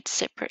paid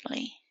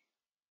separately?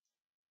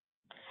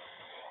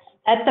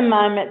 At the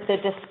moment, the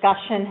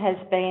discussion has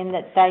been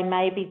that they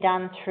may be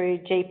done through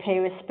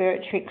GP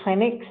respiratory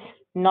clinics,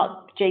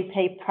 not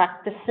GP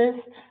practices,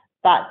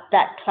 but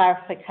that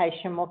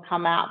clarification will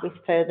come out with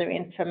further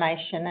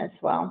information as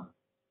well.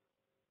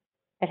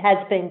 It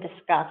has been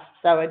discussed,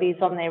 so it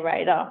is on their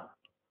radar.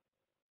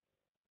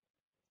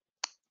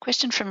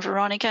 Question from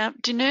Veronica.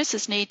 Do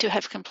nurses need to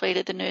have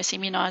completed the nurse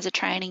immuniser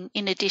training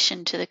in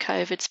addition to the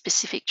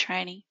COVID-specific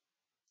training?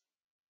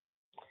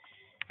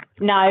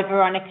 No,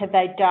 Veronica,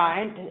 they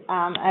don't.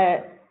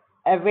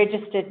 A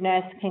registered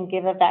nurse can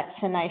give a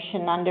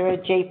vaccination under a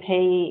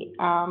GP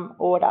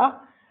order.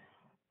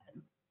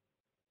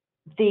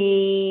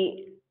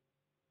 The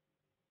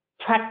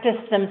practice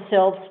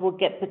themselves will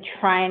get the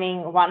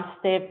training once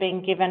they've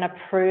been given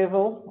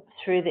approval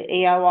through the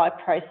EOI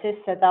process.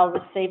 So they'll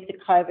receive the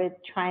COVID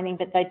training,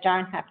 but they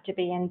don't have to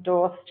be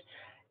endorsed.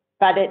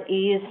 But it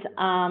is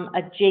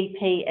a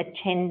GP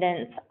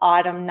attendance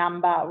item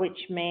number,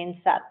 which means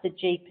that the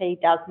GP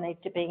does need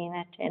to be in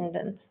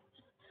attendance.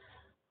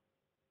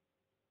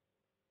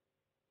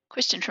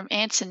 Question from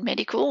Anson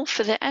Medical.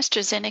 For the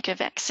AstraZeneca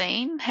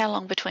vaccine, how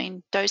long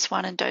between dose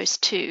 1 and dose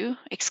 2,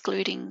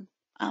 excluding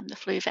the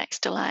flu vax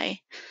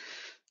delay?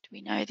 Do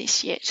we know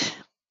this yet?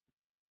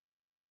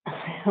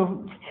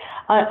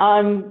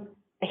 I'm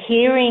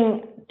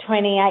hearing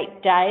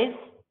 28 days,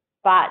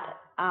 but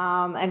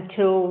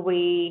until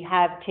we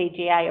have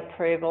TGA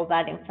approval,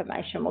 that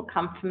information will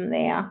come from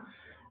there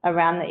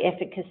around the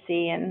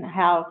efficacy and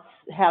how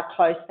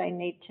close they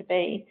need to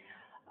be.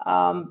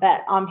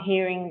 But I'm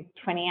hearing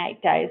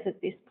 28 days at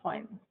this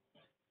point.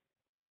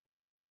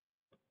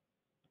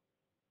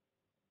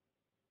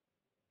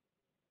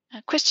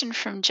 A question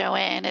from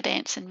Joanne at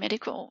Anson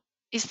Medical.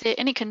 Is there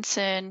any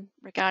concern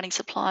regarding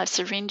supply of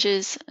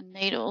syringes and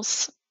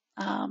needles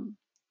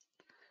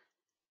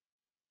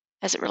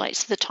as it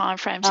relates to the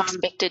timeframes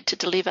expected to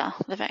deliver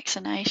the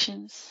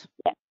vaccinations?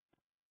 Yeah.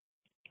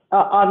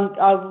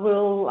 I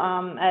will,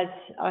 as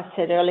I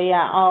said earlier,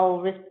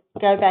 I'll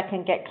go back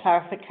and get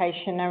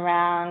clarification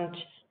around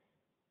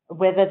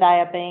whether they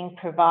are being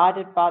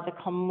provided by the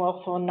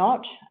Commonwealth or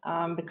not,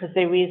 because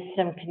there is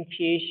some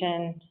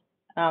confusion,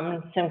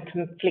 some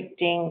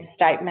conflicting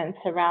statements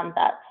around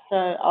that. So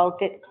I'll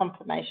get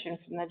confirmation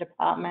from the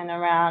department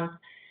around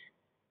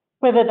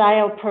whether they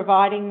are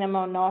providing them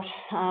or not,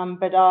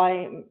 but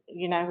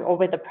or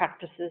whether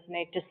practices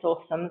need to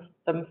source them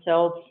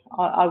themselves.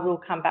 I will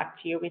come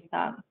back to you with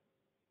that.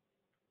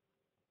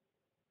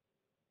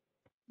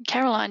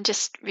 Caroline,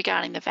 just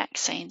regarding the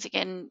vaccines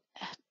again,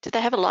 do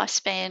they have a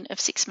lifespan of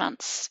 6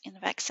 months in the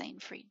vaccine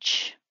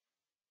fridge?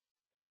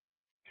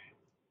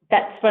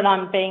 That's what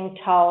I'm being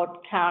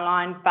told,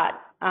 Caroline, but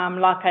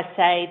like I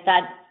say,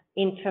 that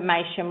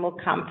information will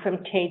come from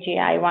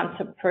TGA once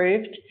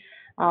approved,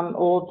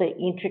 all the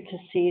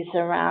intricacies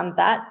around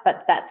that,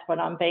 but that's what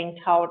I'm being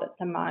told at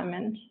the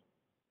moment.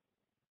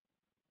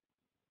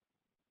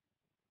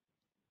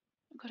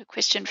 I've got a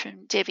question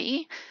from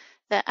Debbie.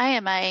 The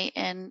AMA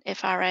and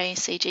FRA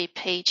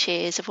CGP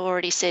chairs have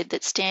already said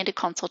that standard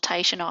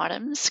consultation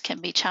items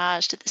can be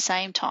charged at the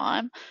same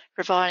time,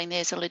 providing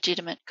there's a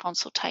legitimate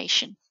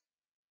consultation.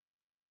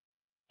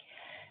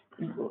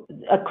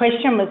 A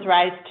question was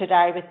raised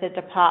today with the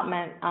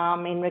department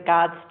in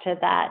regards to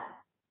that,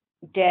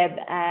 Deb,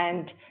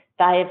 and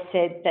they have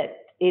said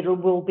that it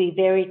will be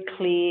very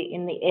clear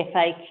in the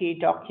FAQ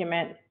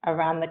document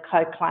around the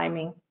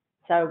co-claiming.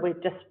 So we're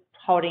just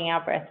holding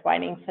our breath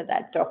waiting for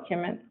that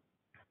document.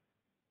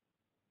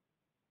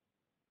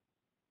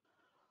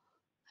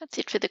 That's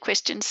it for the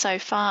questions so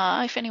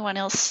far. If anyone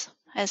else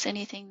has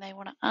anything they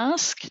want to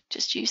ask,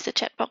 just use the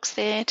chat box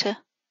there to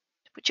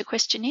put your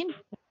question in.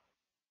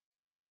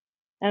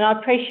 And I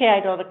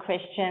appreciate all the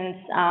questions.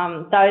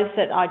 Those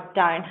that I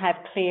don't have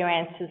clear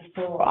answers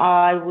for,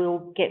 I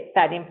will get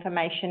that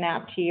information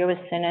out to you as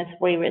soon as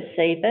we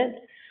receive it.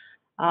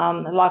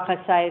 Like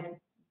I say,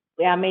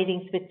 our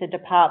meetings with the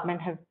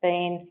department have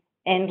been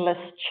endless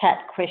chat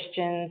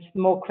questions,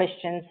 more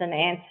questions than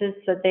answers,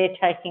 so they're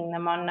taking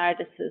them on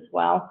notice as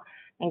well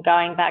and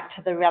going back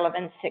to the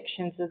relevant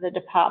sections of the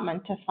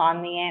department to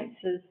find the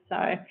answers.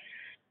 So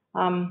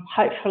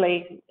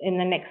hopefully in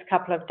the next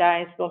couple of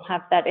days we'll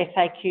have that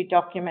FAQ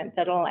document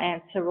that will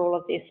answer all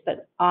of this,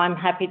 but I'm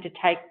happy to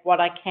take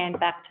what I can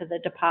back to the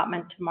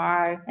department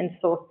tomorrow and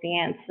source the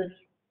answers.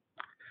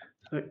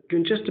 So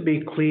just to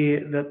be clear,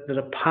 that the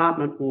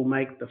department will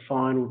make the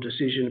final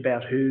decision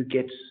about who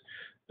gets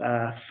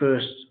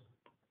first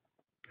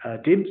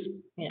dibs.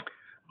 Yeah.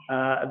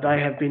 They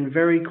have been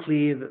very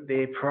clear that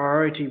their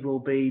priority will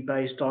be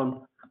based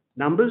on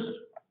numbers.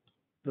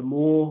 The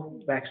more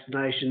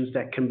vaccinations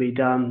that can be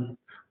done,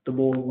 the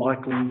more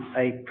likely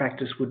a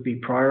practice would be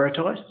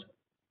prioritised.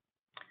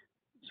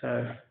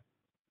 So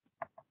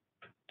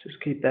just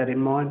keep that in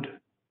mind.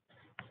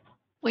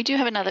 We do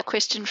have another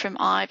question from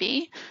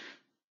Ivy.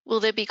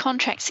 Will there be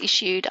contracts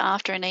issued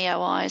after an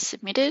EOI is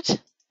submitted?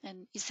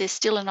 And is there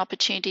still an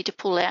opportunity to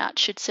pull out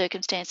should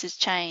circumstances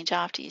change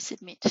after you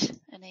submit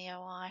an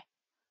EOI?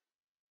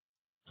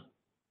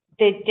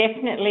 There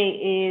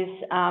definitely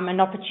is an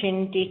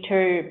opportunity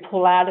to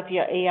pull out of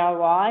your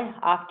EOI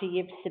after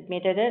you've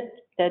submitted it.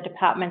 The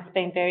department's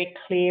been very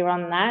clear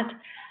on that,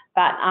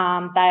 but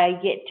they are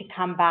yet to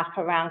come back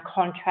around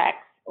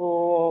contracts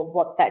or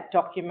what that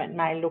document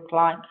may look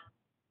like.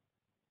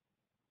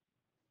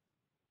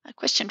 A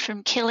question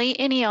from Kelly.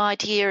 Any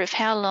idea of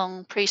how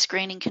long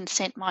pre-screening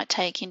consent might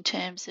take in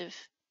terms of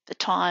the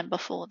time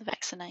before the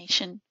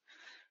vaccination?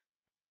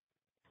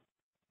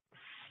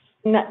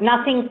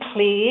 Nothing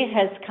clear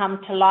has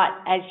come to light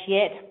as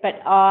yet,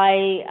 but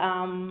I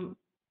am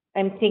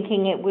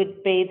thinking it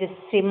would be the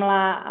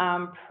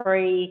similar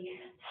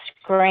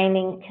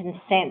pre-screening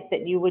consent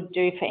that you would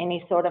do for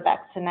any sort of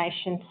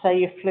vaccination. So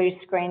your flu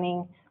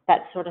screening,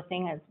 that sort of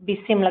thing. It'd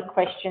be similar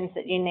questions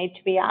that you need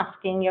to be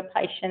asking your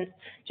patients,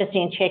 just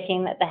in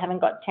checking that they haven't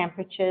got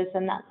temperatures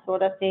and that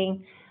sort of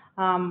thing,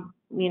 and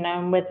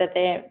whether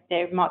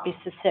they might be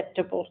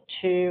susceptible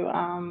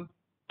to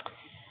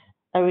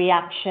a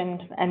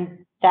reaction,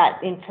 and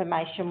that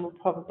information will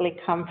probably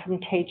come from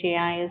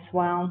TGA as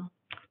well.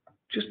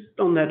 Just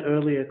on that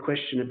earlier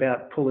question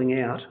about pulling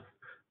out,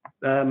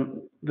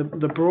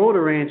 the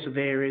broader answer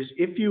there is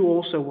if you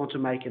also want to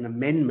make an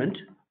amendment,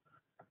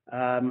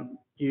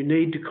 you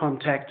need to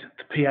contact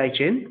the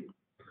PHN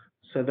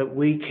so that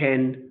we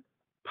can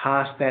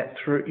pass that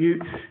through.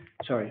 You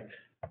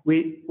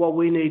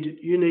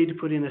need to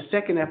put in a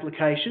second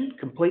application,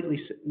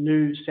 completely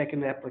new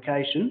second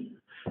application,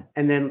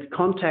 and then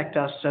contact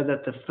us so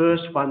that the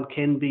first one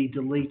can be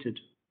deleted.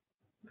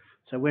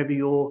 So if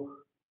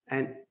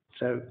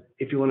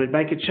you want to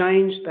make a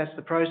change, that's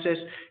the process.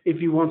 If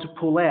you want to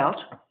pull out,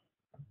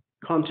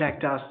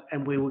 contact us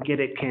and we will get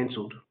it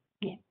cancelled.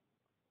 Yeah.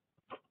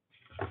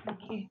 Thank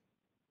you.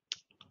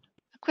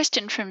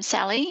 Question from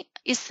Sally.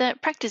 Is the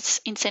practice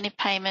incentive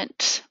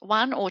payment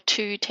 1 or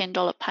 2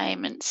 $10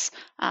 payments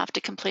after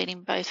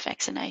completing both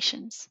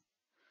vaccinations?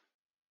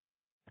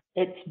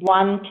 It's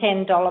one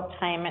 $10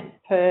 payment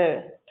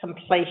per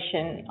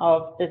completion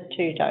of the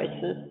 2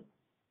 doses.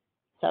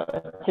 So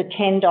it's a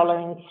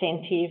 $10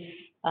 incentive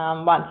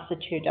once the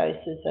 2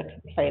 doses are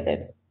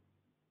completed.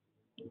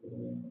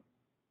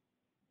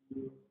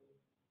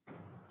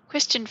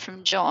 Question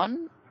from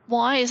John.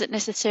 Why is it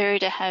necessary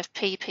to have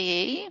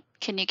PPE?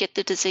 Can you get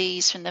the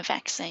disease from the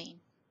vaccine?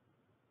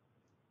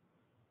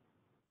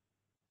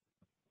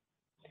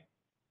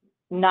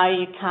 No,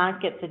 you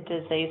can't get the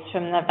disease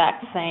from the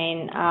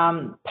vaccine.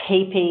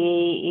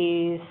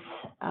 PPE is,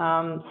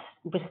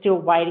 we're still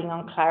waiting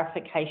on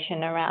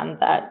clarification around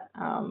that.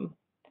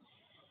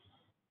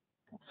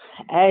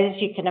 As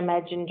you can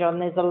imagine, John,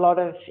 there's a lot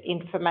of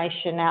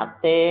information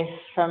out there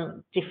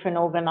from different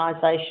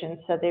organisations,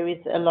 so there is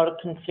a lot of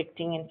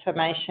conflicting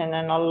information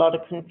and a lot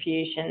of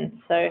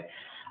confusion. So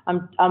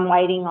I'm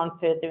waiting on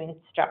further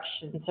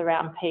instructions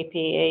around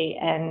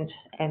PPE and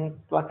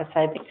like I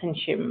say, the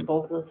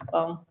consumables as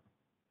well.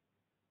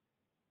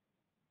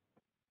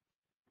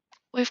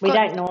 We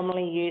don't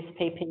normally use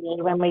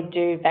PPE when we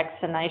do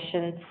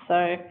vaccinations,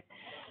 so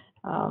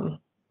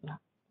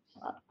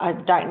I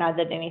don't know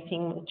that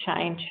anything will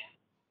change.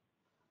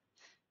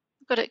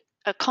 I've got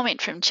a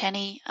comment from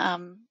Channy.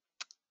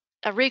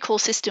 A recall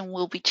system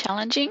will be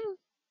challenging,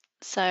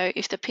 so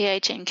if the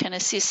PHN can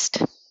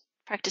assist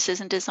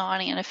practices in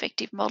designing an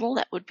effective model,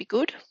 that would be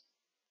good.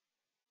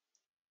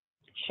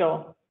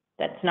 Sure,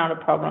 that's not a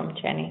problem,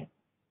 Channy.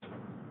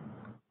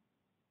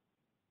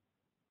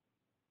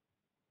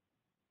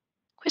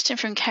 Question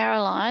from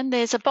Caroline.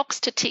 There's a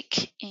box to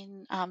tick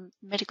in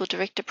Medical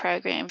Director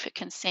program for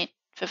consent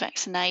for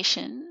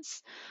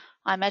vaccinations.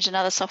 I imagine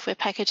other software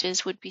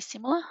packages would be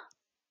similar.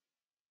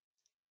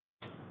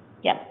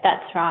 Yep,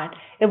 that's right.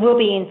 It will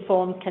be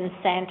informed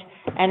consent,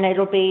 and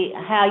it'll be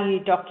how you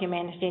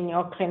document it in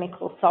your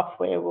clinical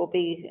software will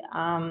be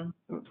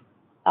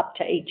up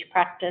to each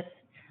practice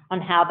on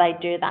how they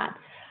do that.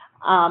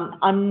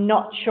 I'm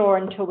not sure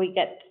until we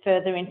get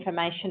further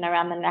information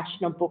around the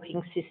national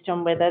booking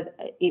system whether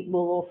it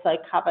will also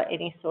cover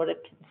any sort of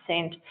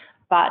consent,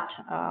 but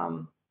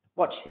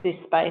watch this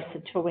space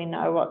until we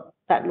know what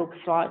that looks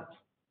like.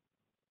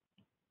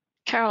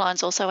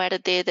 Caroline's also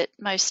added there that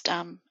most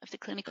of the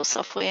clinical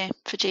software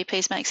for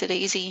GPs makes it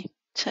easy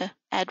to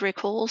add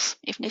recalls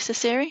if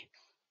necessary.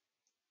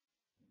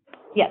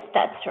 Yes,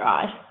 that's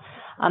right.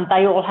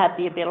 They all have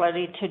the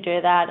ability to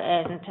do that,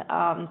 and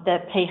the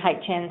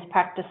PHN's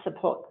practice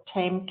support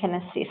team can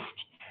assist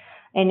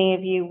any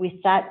of you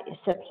with that.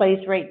 So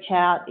please reach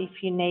out if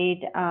you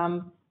need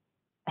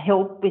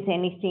help with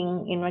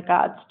anything in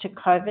regards to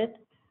COVID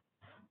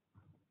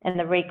and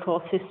the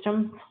recall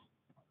system.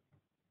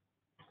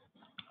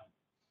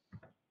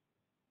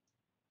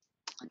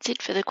 That's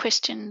it for the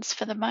questions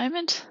for the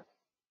moment.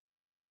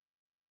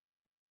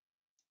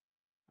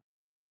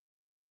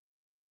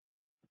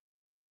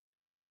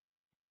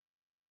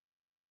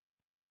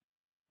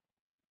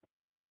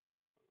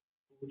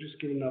 We'll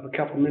just give another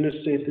couple of minutes,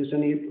 see if there's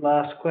any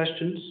last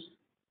questions.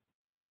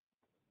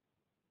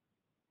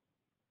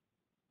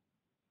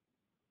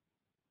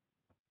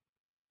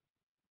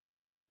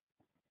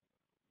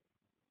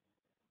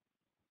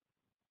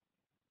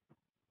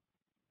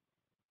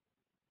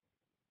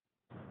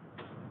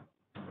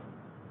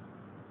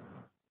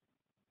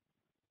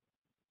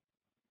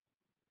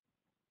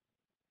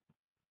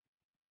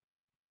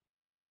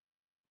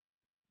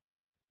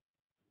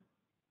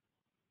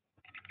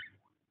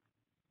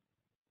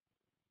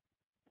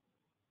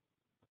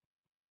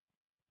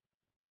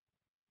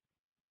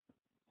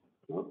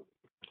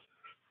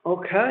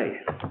 Okay.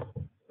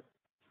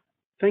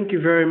 Thank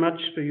you very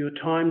much for your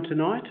time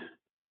tonight.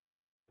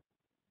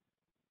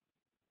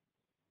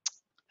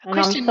 And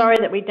I'm sorry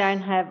that we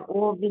don't have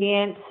all the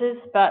answers,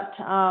 but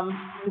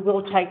we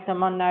will take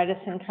them on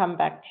notice and come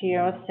back to you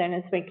as soon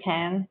as we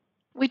can.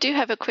 We do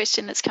have a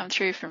question that's come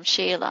through from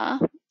Sheila.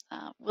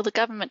 Will the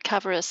government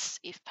cover us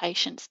if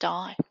patients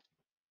die?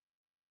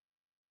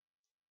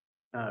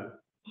 No,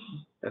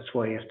 that's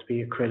why you have to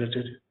be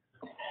accredited.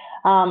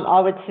 I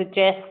would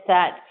suggest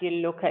that you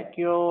look at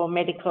your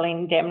medical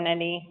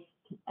indemnity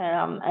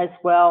as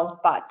well,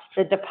 but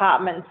the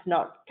department's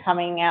not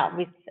coming out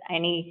with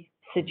any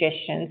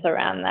suggestions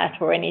around that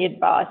or any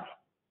advice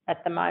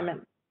at the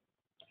moment.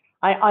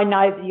 I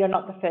know that you're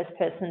not the first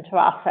person to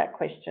ask that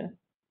question.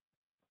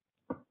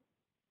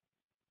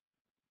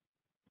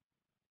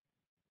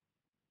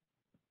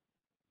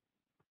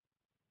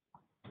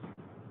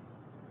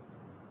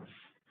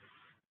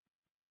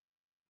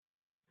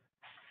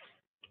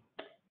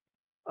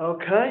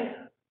 Okay,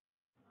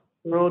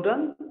 we're all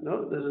done?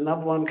 No, there's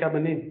another one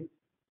coming in.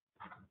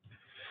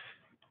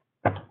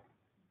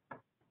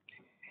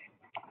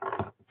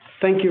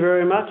 Thank you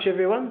very much,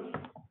 everyone.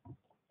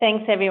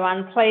 Thanks,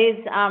 everyone.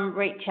 Please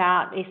reach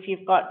out if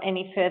you've got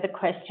any further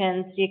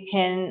questions. You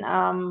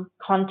can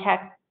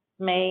contact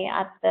me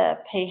at the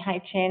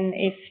PHN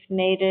if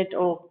needed,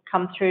 or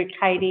come through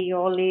Katie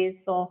or Liz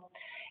or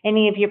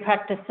any of your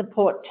practice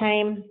support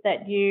team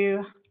that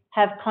you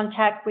have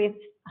contact with.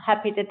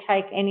 Happy to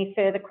take any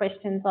further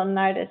questions on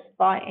notice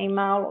by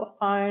email or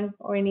phone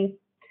or any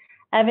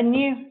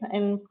avenue,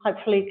 and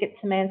hopefully get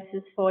some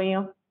answers for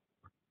you.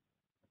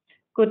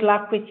 Good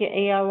luck with your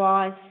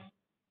EOIs.